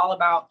it was all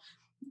about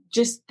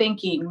just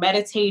thinking,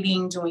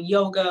 meditating, doing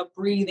yoga,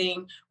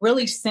 breathing,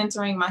 really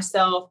centering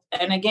myself.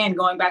 And again,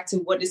 going back to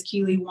what does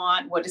Keeli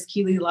want? What does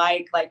Keeli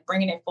like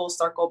bringing it full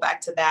circle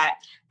back to that.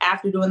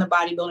 After doing the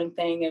bodybuilding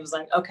thing, it was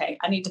like, okay,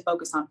 I need to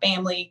focus on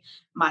family,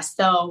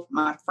 myself,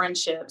 my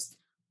friendships,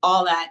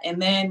 all that. And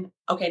then,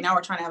 okay, now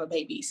we're trying to have a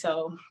baby.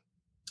 So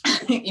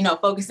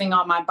focusing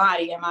on my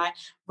body. Am I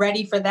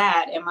ready for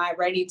that? Am I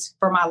ready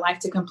for my life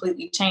to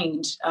completely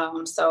change?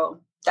 So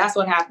that's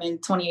what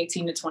happened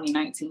 2018 to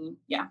 2019.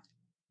 Yeah.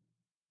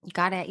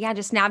 Got it. Yeah.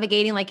 Just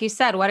navigating, like you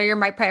said, what are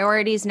my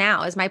priorities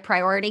now? Is my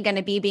priority going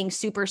to be being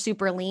super,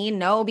 super lean?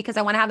 No, because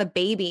I want to have a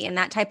baby, and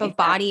that type of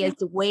body is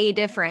Exactly. way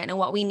different. And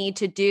what we need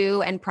to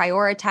do and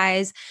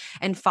prioritize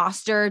and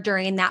foster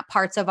during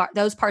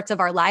those parts of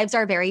our lives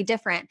are very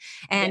different.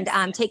 And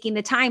Yes. taking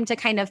the time to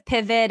kind of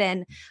pivot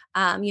and,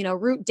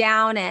 root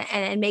down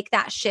and make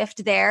that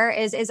shift there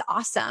is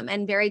awesome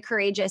and very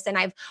courageous. And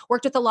I've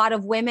worked with a lot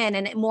of women,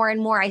 and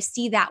more I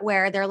see that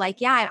where they're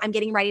like, yeah, I'm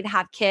getting ready to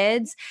have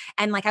kids.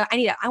 And like,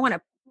 I want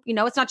to,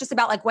 it's not just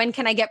about like, when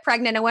can I get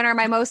pregnant and when are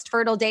my most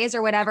fertile days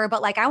or whatever,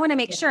 but like, I want to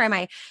make sure, am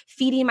Yes. I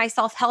feeding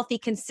myself healthy,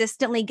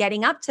 consistently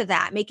getting up to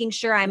that, making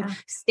sure I'm Yeah.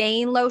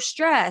 staying low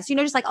stress,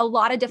 just like a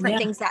lot of different Yeah.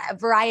 things, that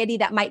variety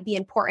that might be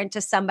important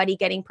to somebody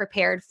getting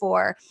prepared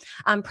for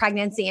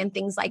pregnancy and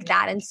things like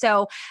Yeah. that. And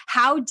so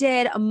how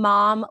did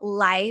mom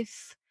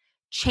life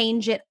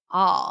change it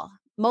all?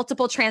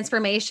 Multiple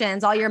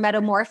transformations, all your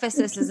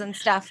metamorphoses and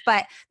stuff.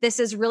 But this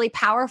is really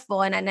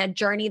powerful, and a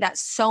journey that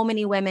so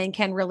many women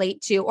can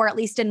relate to, or at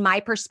least in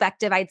my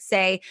perspective, I'd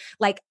say,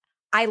 like,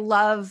 I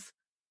love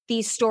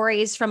these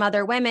stories from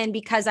other women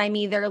because I'm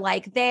either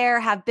like there,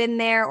 have been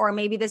there, or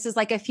maybe this is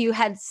like a few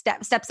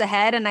steps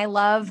ahead. And I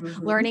love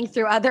Mhm. learning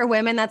through other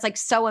women. That's like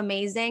so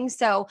amazing.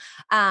 So,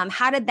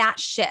 how did that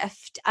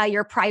shift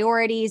your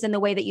priorities and the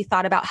way that you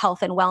thought about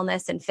health and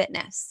wellness and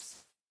fitness?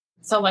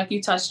 So like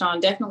you touched on,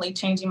 definitely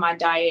changing my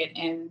diet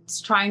and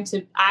trying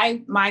to,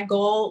 my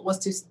goal was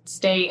to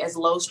stay as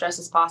low stress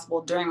as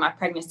possible during my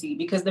pregnancy,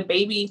 because the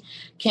baby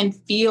can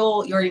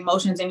feel your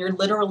emotions and you're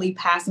literally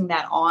passing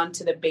that on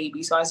to the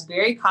baby. So I was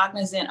very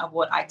cognizant of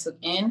what I took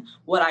in,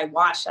 what I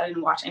watched. I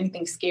didn't watch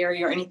anything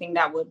scary or anything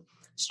that would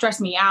stress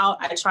me out.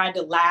 I tried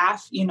to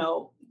laugh,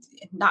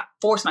 not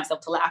force myself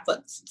to laugh,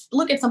 but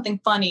look at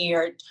something funny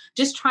or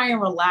just try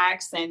and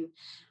relax. And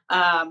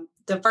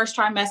the first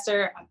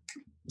trimester,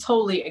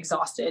 totally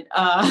exhausted.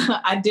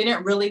 I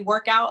didn't really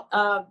work out.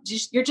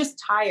 You're just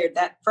tired.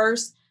 That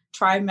first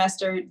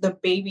trimester, the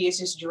baby is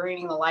just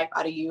draining the life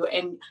out of you,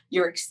 and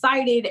you're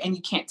excited, and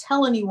you can't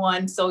tell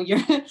anyone. So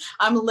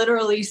I'm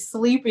literally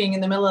sleeping in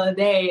the middle of the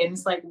day, and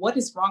it's like, what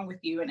is wrong with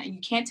you? And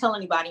you can't tell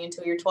anybody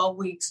until you're 12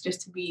 weeks,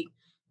 just to be,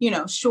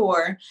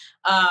 sure.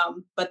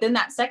 But then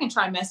that second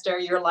trimester,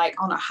 you're like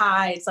on a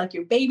high. It's like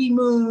your baby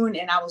moon,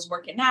 and I was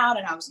working out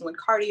and I was doing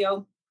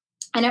cardio.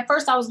 And at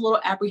first I was a little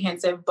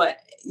apprehensive, but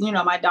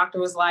my doctor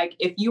was like,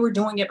 if you were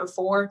doing it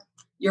before,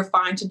 you're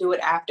fine to do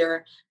it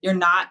after. You're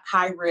not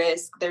high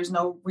risk. There's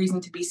no reason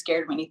to be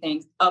scared of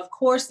anything. Of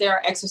course, there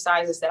are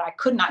exercises that I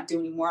could not do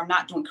anymore. I'm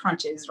not doing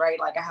crunches, right?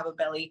 Like I have a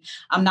belly.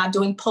 I'm not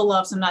doing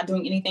pull-ups. I'm not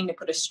doing anything to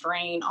put a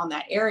strain on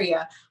that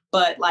area.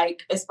 But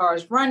like as far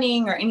as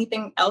running or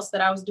anything else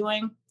that I was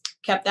doing,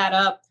 kept that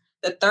up.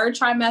 The third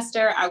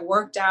trimester, I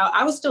worked out.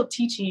 I was still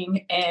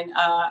teaching and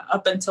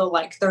up until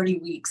like 30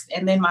 weeks.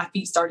 And then my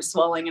feet started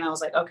swelling and I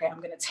was like, okay,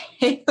 I'm going to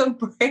take a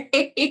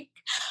break.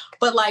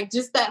 But like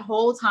just that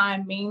whole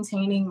time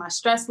maintaining my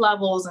stress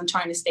levels and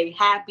trying to stay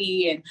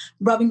happy and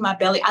rubbing my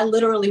belly. I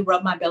literally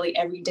rub my belly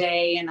every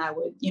day, and I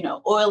would,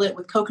 oil it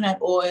with coconut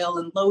oil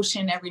and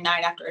lotion every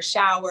night after a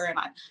shower. And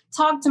I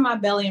talk to my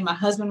belly, and my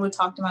husband would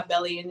talk to my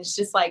belly. And it's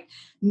just like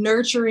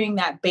nurturing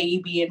that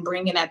baby and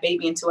bringing that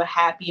baby into a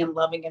happy and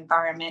loving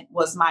environment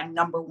was my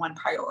number one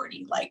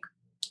priority. Like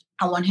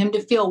I want him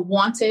to feel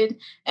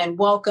wanted and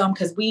welcome,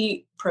 because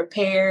we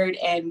prepared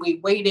and we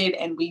waited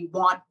and we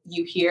want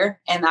you here.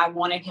 And I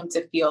wanted him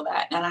to feel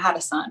that. And I had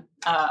a son.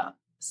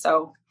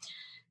 So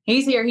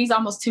he's here. He's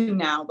almost 2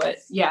 now. But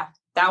yeah,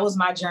 that was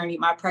my journey,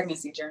 my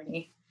pregnancy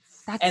journey.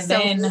 That's And so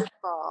then,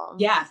 beautiful.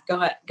 yeah,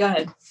 go ahead. Go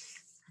ahead.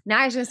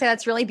 Now, I was going to say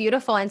that's really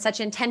beautiful and such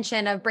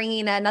intention of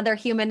bringing another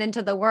human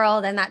into the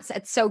world, and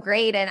it's so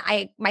great.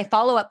 And my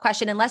follow up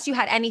question, unless you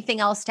had anything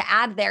else to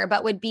add there,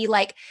 but would be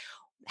like,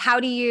 how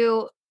do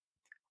you?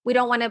 We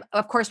don't want to,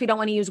 of course, we don't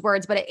want to use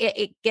words, but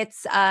it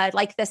gets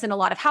like this in a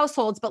lot of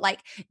households. But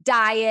like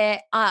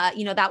diet,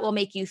 that will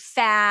make you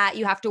fat.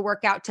 You have to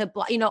work out to,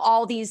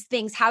 all these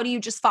things. How do you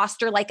just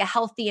foster like a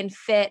healthy and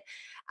fit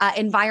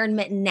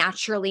environment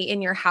naturally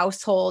in your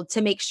household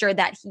to make sure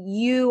that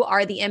you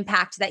are the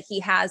impact that he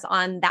has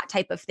on that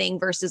type of thing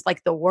versus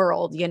like the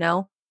world?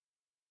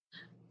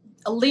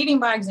 Leading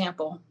by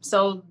example.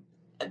 So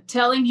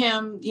telling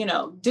him,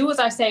 do as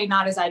I say,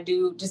 not as I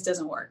do, just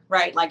doesn't work,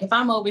 right? Like if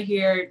I'm over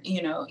here,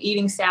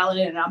 eating salad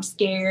and I'm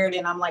scared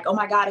and I'm like, oh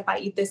my God, if I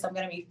eat this, I'm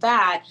going to be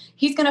fat.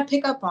 He's going to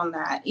pick up on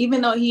that, even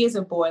though he is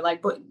a boy.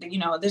 Like, but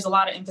there's a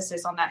lot of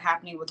emphasis on that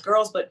happening with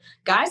girls, but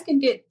guys can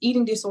get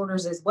eating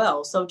disorders as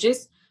well. So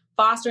just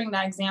fostering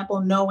that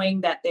example,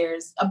 knowing that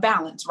there's a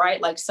balance,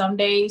 right? Like some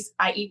days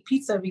I eat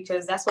pizza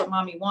because that's what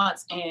mommy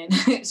wants and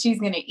she's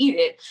going to eat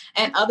it.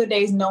 And other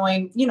days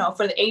knowing,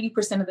 for the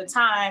 80% of the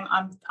time,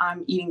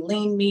 I'm eating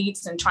lean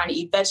meats and trying to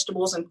eat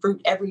vegetables and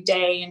fruit every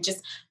day and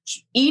just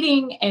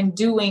eating and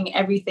doing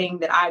everything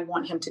that I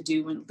want him to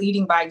do. And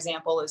leading by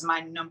example is my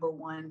number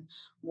one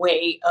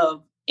way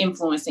of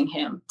influencing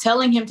him,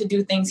 telling him to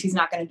do things he's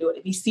not going to do it.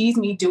 If he sees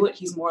me do it,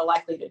 he's more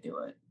likely to do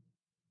it.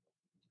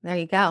 There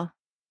you go.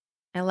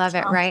 I love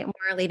it, right?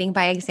 More leading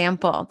by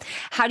example.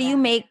 How do you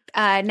make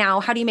how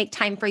do you make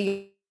time for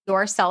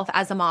yourself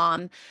as a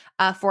mom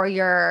for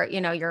your,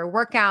 your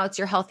workouts,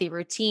 your healthy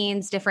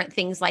routines, different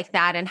things like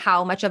that? And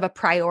how much of a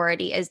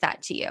priority is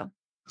that to you?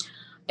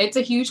 It's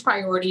a huge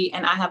priority,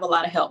 and I have a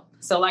lot of help.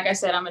 So, like I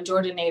said, I'm a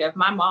Georgia native.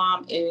 My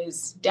mom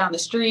is down the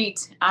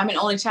street. I'm an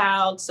only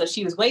child, so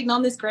she was waiting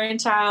on this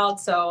grandchild.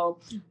 So,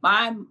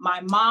 my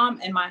mom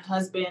and my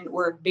husband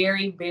were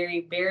very,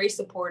 very, very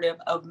supportive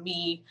of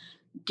me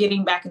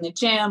getting back in the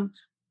gym,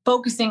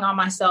 focusing on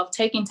myself,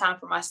 taking time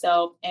for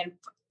myself, and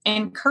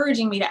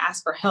encouraging me to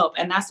ask for help.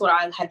 And that's what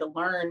I had to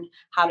learn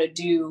how to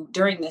do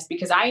during this,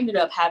 because I ended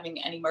up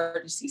having an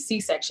emergency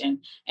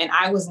C-section, and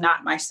I was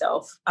not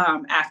myself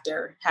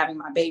after having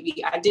my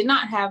baby. I did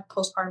not have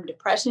postpartum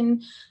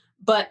depression,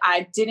 but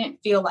I didn't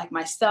feel like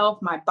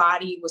myself. My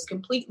body was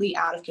completely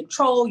out of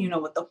control,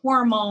 with the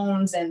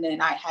hormones. And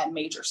then I had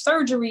major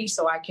surgery.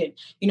 So I could,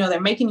 they're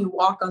making you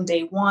walk on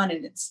day one,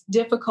 and it's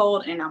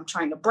difficult. And I'm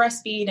trying to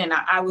breastfeed. And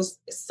I was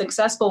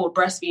successful with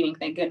breastfeeding.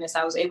 Thank goodness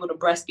I was able to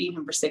breastfeed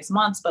him for 6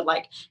 months. But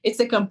like,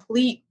 it's a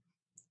complete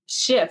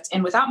shift.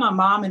 And without my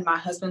mom and my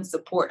husband's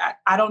support,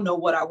 I don't know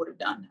what I would have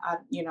done.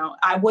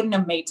 I wouldn't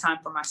have made time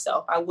for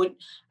myself. I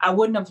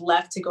wouldn't have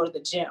left to go to the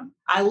gym.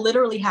 I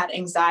literally had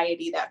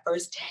anxiety that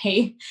first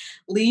day,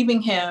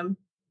 leaving him,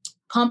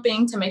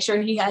 pumping to make sure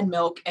he had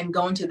milk, and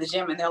going to the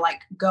gym. And they're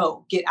like,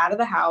 go, get out of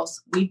the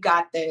house. We've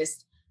got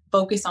this.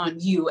 Focus on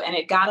you. And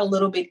it got a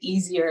little bit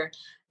easier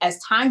as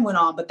time went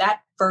on. But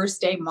that first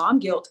day, mom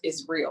guilt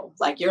is real.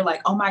 Like, you're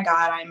like, oh my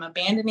God, I'm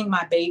abandoning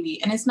my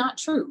baby. And it's not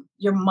true.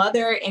 Your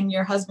mother and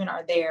your husband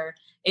are there.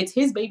 It's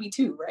his baby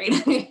too, right?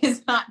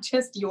 It's not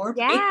just your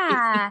baby.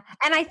 Yeah.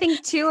 And I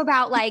think too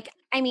about I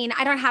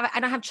don't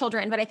have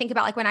children, but I think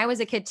about like when I was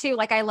a kid too,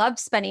 like I loved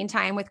spending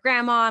time with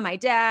grandma, my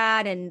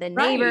dad, and the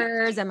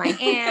neighbors and my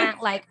aunt,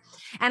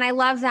 and I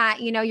love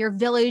that, your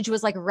village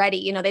was like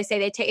ready. They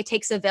say it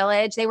takes a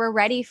village. They were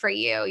ready for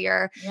you,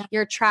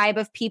 your tribe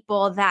of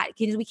people that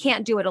we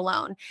can't do it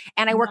alone.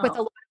 And I work with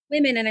a lot of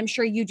women, and I'm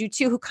sure you do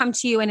too, who come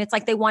to you and it's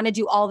like they want to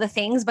do all the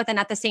things, but then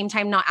at the same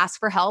time not ask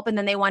for help. And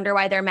then they wonder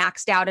why they're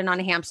maxed out and on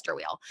a hamster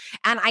wheel.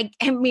 And I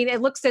mean,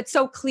 it's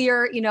so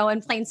clear,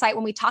 in plain sight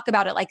when we talk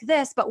about it like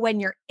this, but when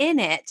you're in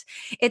it,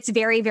 it's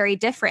very, very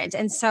different.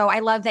 And so I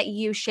love that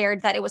you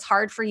shared that it was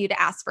hard for you to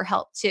ask for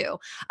help too.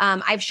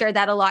 I've shared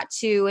that a lot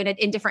too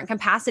in different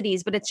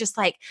capacities, but it's just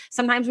like,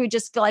 sometimes we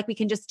just feel like we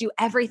can just do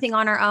everything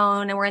on our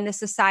own. And we're in this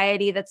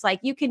society that's like,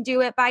 you can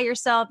do it by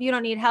yourself. You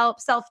don't need help,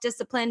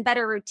 self-discipline,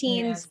 better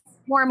routines,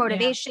 more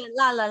motivation,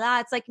 la, la, la.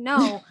 It's like,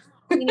 no,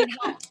 we need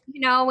help.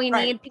 We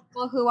need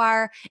people who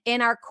are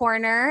in our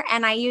corner.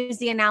 And I use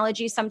the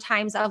analogy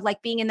sometimes of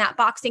like being in that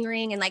boxing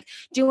ring and like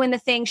doing the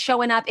thing,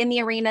 showing up in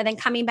the arena, then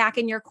coming back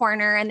in your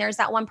corner. And there's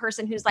that one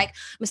person who's like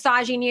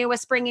massaging you,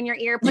 whispering in your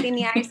ear, putting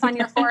the ice on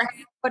your forehead,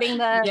 putting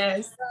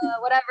the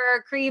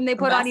whatever cream they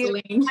put on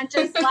you,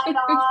 just slide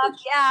off.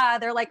 Yeah.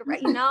 They're like,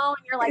 and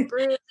you're like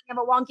bruised and you have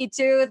a wonky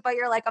tooth, but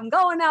you're like, I'm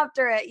going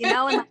after it, and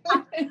like,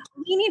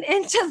 leaning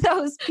into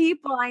those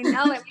people. I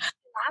know it makes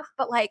me laugh,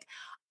 but like,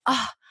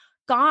 oh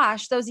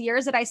gosh, those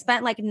years that I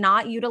spent like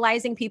not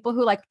utilizing people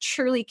who like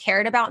truly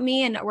cared about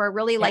me and were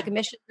really like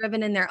mission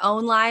driven in their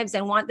own lives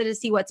and wanted to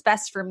see what's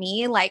best for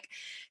me. Like,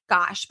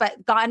 gosh,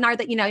 but God,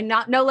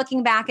 that, no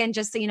looking back and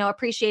just,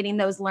 appreciating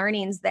those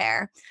learnings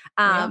there.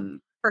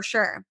 For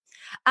sure.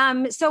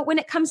 So when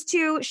it comes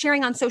to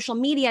sharing on social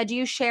media, do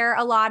you share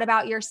a lot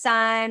about your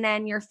son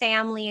and your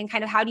family, and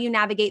kind of how do you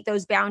navigate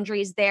those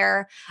boundaries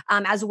there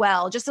as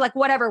well? Just like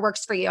whatever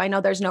works for you. I know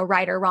there's no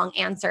right or wrong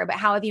answer, but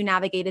how have you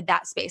navigated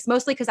that space?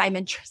 Mostly because I'm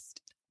interested.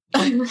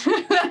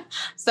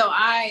 So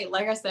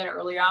like I said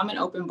earlier, I'm an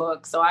open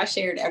book. So I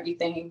shared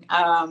everything.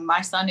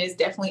 My son is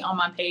definitely on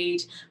my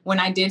page. When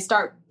I did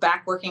start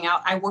back working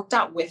out, I worked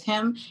out with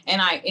him, and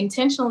I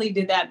intentionally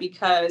did that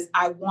because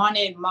I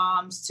wanted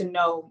moms to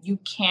know you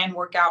can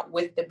work out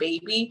with the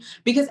baby,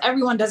 because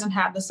everyone doesn't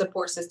have the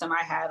support system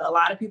I had. A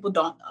lot of people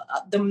don't.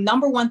 The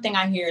number one thing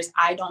I hear is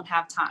I don't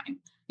have time.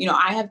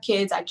 I have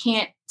kids. I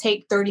can't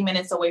take 30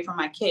 minutes away from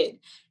my kid.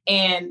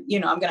 And,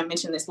 I'm going to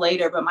mention this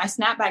later, but my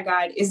SnapBack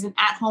guide is an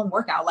at-home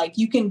workout. Like,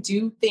 you can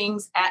do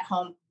things at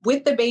home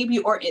with the baby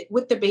or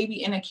with the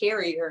baby in a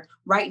carrier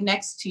right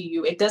next to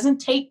you. It doesn't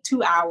take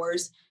 2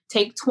 hours,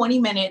 take 20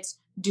 minutes,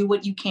 do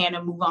what you can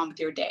and move on with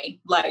your day.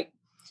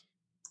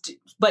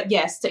 But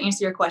yes, to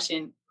answer your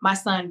question, my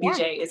son,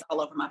 BJ, is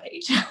all over my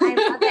page. I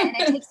love it. And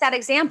it takes that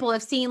example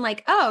of seeing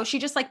like, oh, she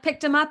just like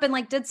picked him up and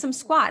like did some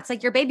squats.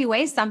 Like, your baby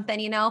weighs something,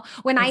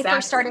 when I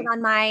first started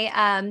on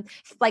my,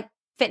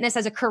 fitness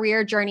as a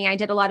career journey, I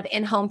did a lot of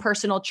in-home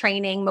personal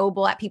training,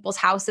 mobile at people's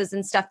houses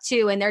and stuff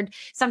too. And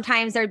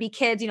sometimes there'd be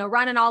kids,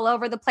 running all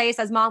over the place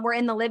as mom, we're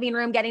in the living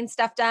room getting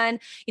stuff done,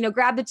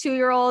 grab the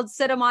 2-year-old,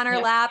 sit them on her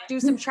lap,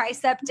 do some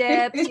tricep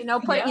dips,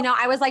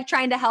 I was like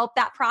trying to help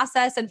that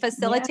process and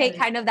facilitate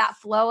kind of that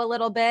flow a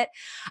little bit.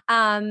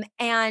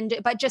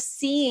 But just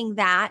seeing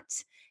that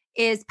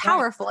is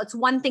powerful. It's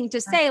one thing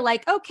to say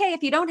like, okay,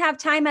 if you don't have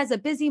time as a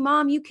busy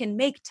mom, you can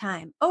make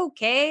time.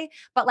 Okay.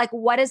 But like,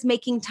 what does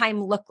making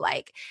time look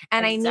like?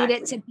 And I need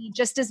it to be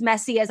just as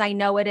messy as I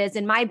know it is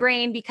in my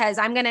brain, because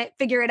I'm going to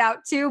figure it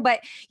out too. But,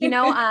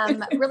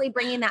 really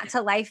bringing that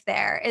to life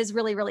there is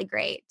really, really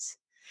great.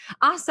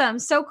 Awesome.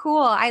 So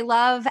cool. I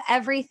love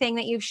everything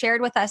that you've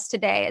shared with us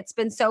today. It's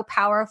been so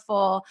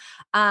powerful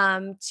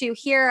to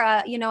hear,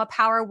 a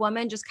power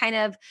woman just kind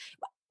of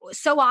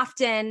so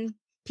often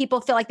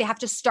people feel like they have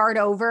to start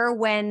over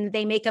when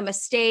they make a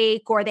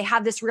mistake, or they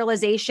have this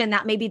realization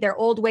that maybe their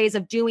old ways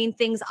of doing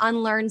things,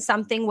 unlearn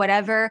something,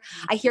 whatever.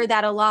 I hear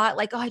that a lot.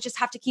 Like, oh, I just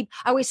have to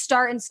I always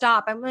start and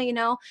stop. And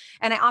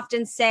I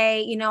often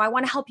say, I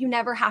want to help you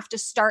never have to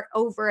start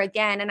over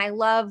again. And I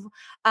love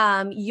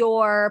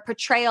your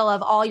portrayal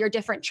of all your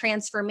different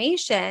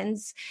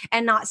transformations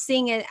and not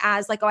seeing it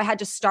as like, oh, I had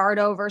to start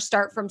over,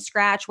 start from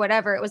scratch,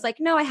 whatever. It was like,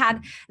 no, I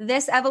had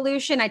this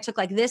evolution. I took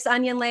like this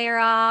onion layer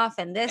off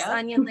and this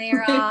onion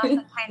layer off.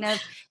 And kind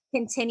of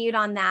continued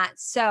on that.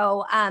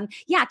 So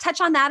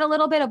touch on that a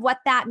little bit of what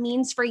that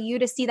means for you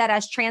to see that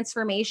as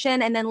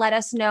transformation, and then let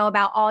us know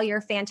about all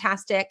your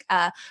fantastic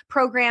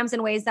programs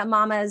and ways that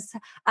mamas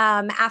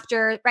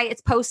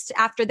it's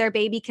after their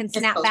baby can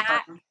snap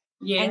back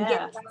and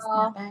get it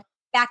all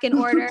back in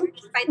order,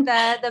 despite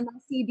the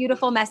messy,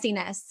 beautiful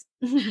messiness.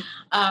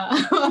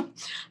 I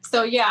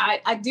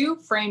do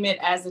frame it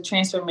as a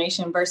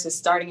transformation versus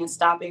starting and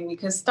stopping,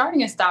 because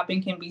starting and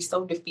stopping can be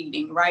so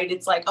defeating, right?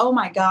 It's like, oh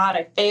my God,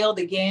 I failed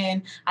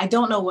again. I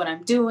don't know what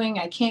I'm doing.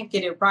 I can't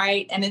get it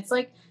right. And it's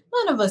like,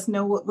 none of us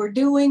know what we're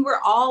doing. We're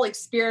all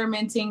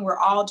experimenting. We're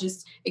all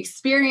just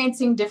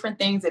experiencing different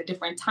things at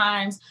different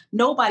times.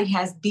 Nobody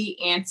has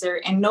the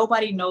answer, and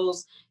nobody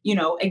knows,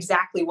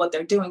 exactly what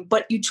they're doing,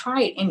 but you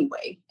try it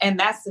anyway. And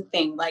that's the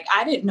thing. Like,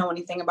 I didn't know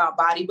anything about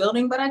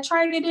bodybuilding, but I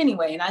tried it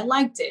anyway and I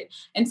liked it.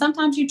 And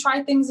sometimes you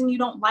try things and you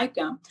don't like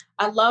them.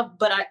 I love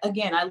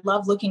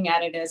looking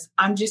at it as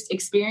I'm just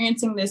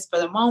experiencing this for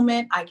the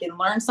moment. I can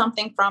learn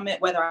something from it,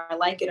 whether I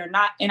like it or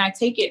not. And I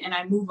take it and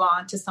I move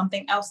on to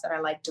something else that I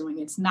like doing.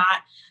 It's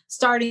not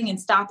starting and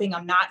stopping.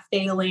 I'm not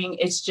failing.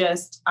 It's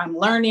just, I'm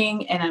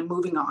learning and I'm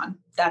moving on.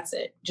 That's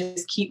it.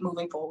 Just keep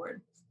moving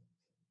forward.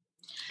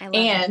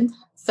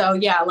 So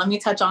let me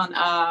touch on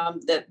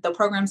the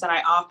programs that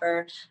I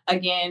offer.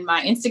 Again,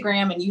 my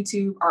Instagram and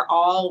YouTube are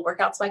all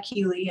Workouts by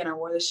Keeli, and I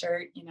wore the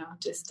shirt,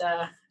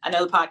 I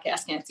know the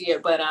podcast can't see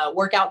it, but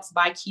Workouts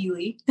by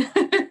Keeli.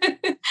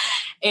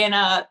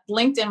 And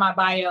linked in my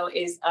bio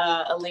is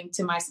a link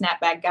to my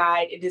SnapBack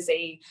guide.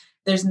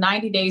 There's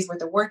 90 days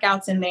worth of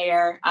workouts in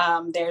there.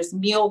 There's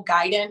meal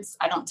guidance.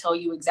 I don't tell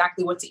you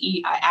exactly what to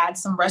eat. I add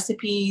some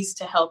recipes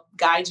to help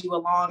guide you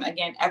along.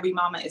 Again, every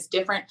mama is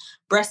different.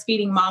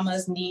 Breastfeeding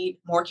mamas need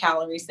more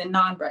calories than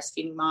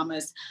non-breastfeeding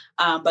mamas.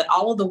 But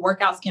all of the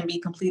workouts can be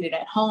completed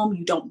at home.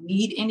 You don't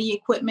need any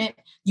equipment.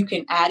 You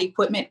can add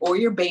equipment or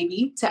your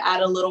baby to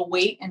add a little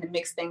weight and to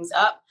mix things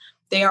up.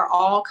 They are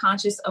all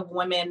conscious of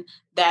women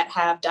that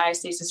have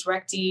diastasis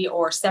recti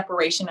or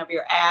separation of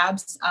your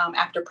abs.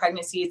 After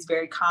pregnancy, it's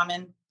very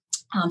common.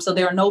 So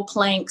there are no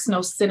planks,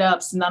 no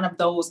sit-ups, none of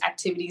those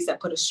activities that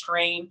put a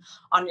strain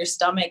on your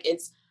stomach.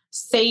 It's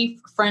safe,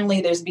 friendly.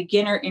 There's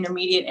beginner,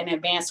 intermediate, and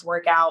advanced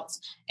workouts,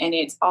 and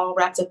it's all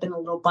wrapped up in a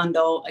little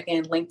bundle,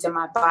 again, linked in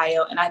my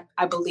bio. And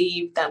I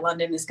believe that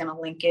Lunden is going to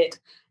link it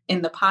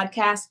in the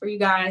podcast for you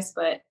guys.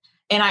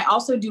 And I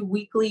also do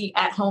weekly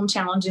at-home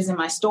challenges in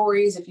my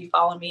stories. If you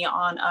follow me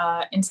on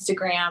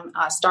Instagram,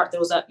 start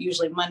those up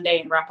usually Monday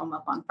and wrap them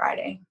up on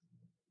Friday.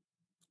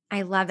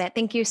 I love it.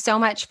 Thank you so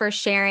much for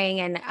sharing.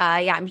 And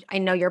I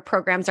know your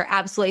programs are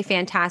absolutely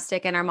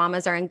fantastic, and our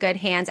mamas are in good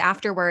hands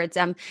afterwards.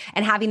 And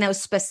having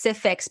those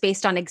specifics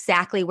based on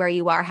exactly where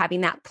you are,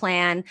 having that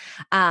plan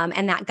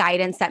and that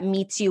guidance that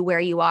meets you where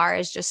you are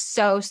is just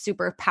so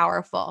super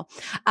powerful.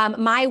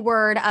 My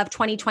word of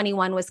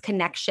 2021 was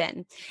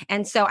connection.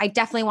 And so I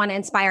definitely want to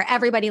inspire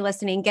everybody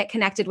listening, get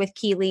connected with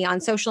Keeli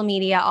on social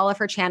media, all of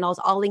her channels.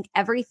 I'll link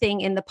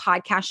everything in the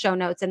podcast show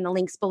notes and the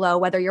links below,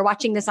 whether you're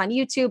watching this on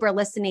YouTube or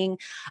listening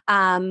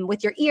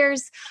with your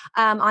ears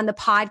on the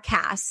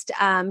podcast.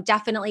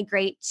 Definitely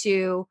great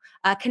to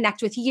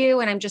connect with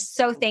you. And I'm just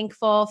so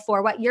thankful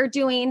for what you're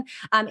doing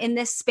in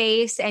this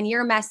space and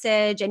your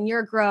message and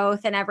your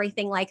growth and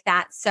everything like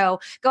that. So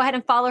go ahead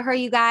and follow her,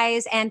 you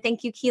guys. And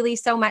thank you, Keeli,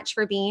 so much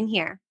for being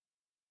here.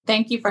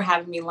 Thank you for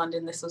having me,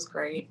 Lunden. This was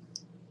great.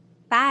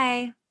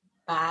 Bye.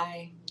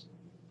 Bye.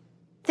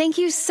 Thank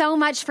you so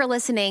much for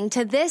listening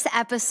to this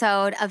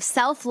episode of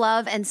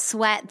Self-Love and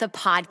Sweat, the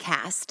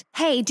podcast.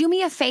 Hey, do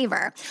me a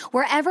favor.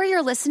 Wherever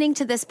you're listening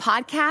to this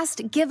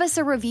podcast, give us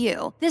a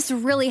review. This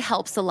really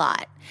helps a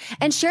lot.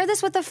 And share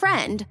this with a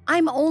friend.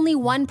 I'm only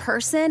one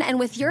person, and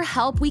with your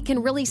help, we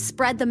can really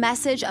spread the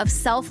message of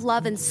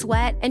self-love and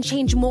sweat and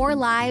change more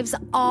lives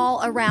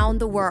all around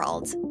the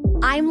world.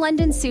 I'm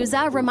Lunden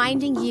Souza,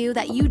 reminding you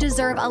that you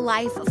deserve a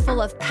life full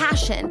of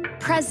passion,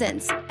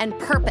 presence, and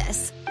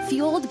purpose,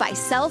 fueled by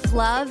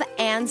self-love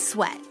and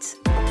sweat.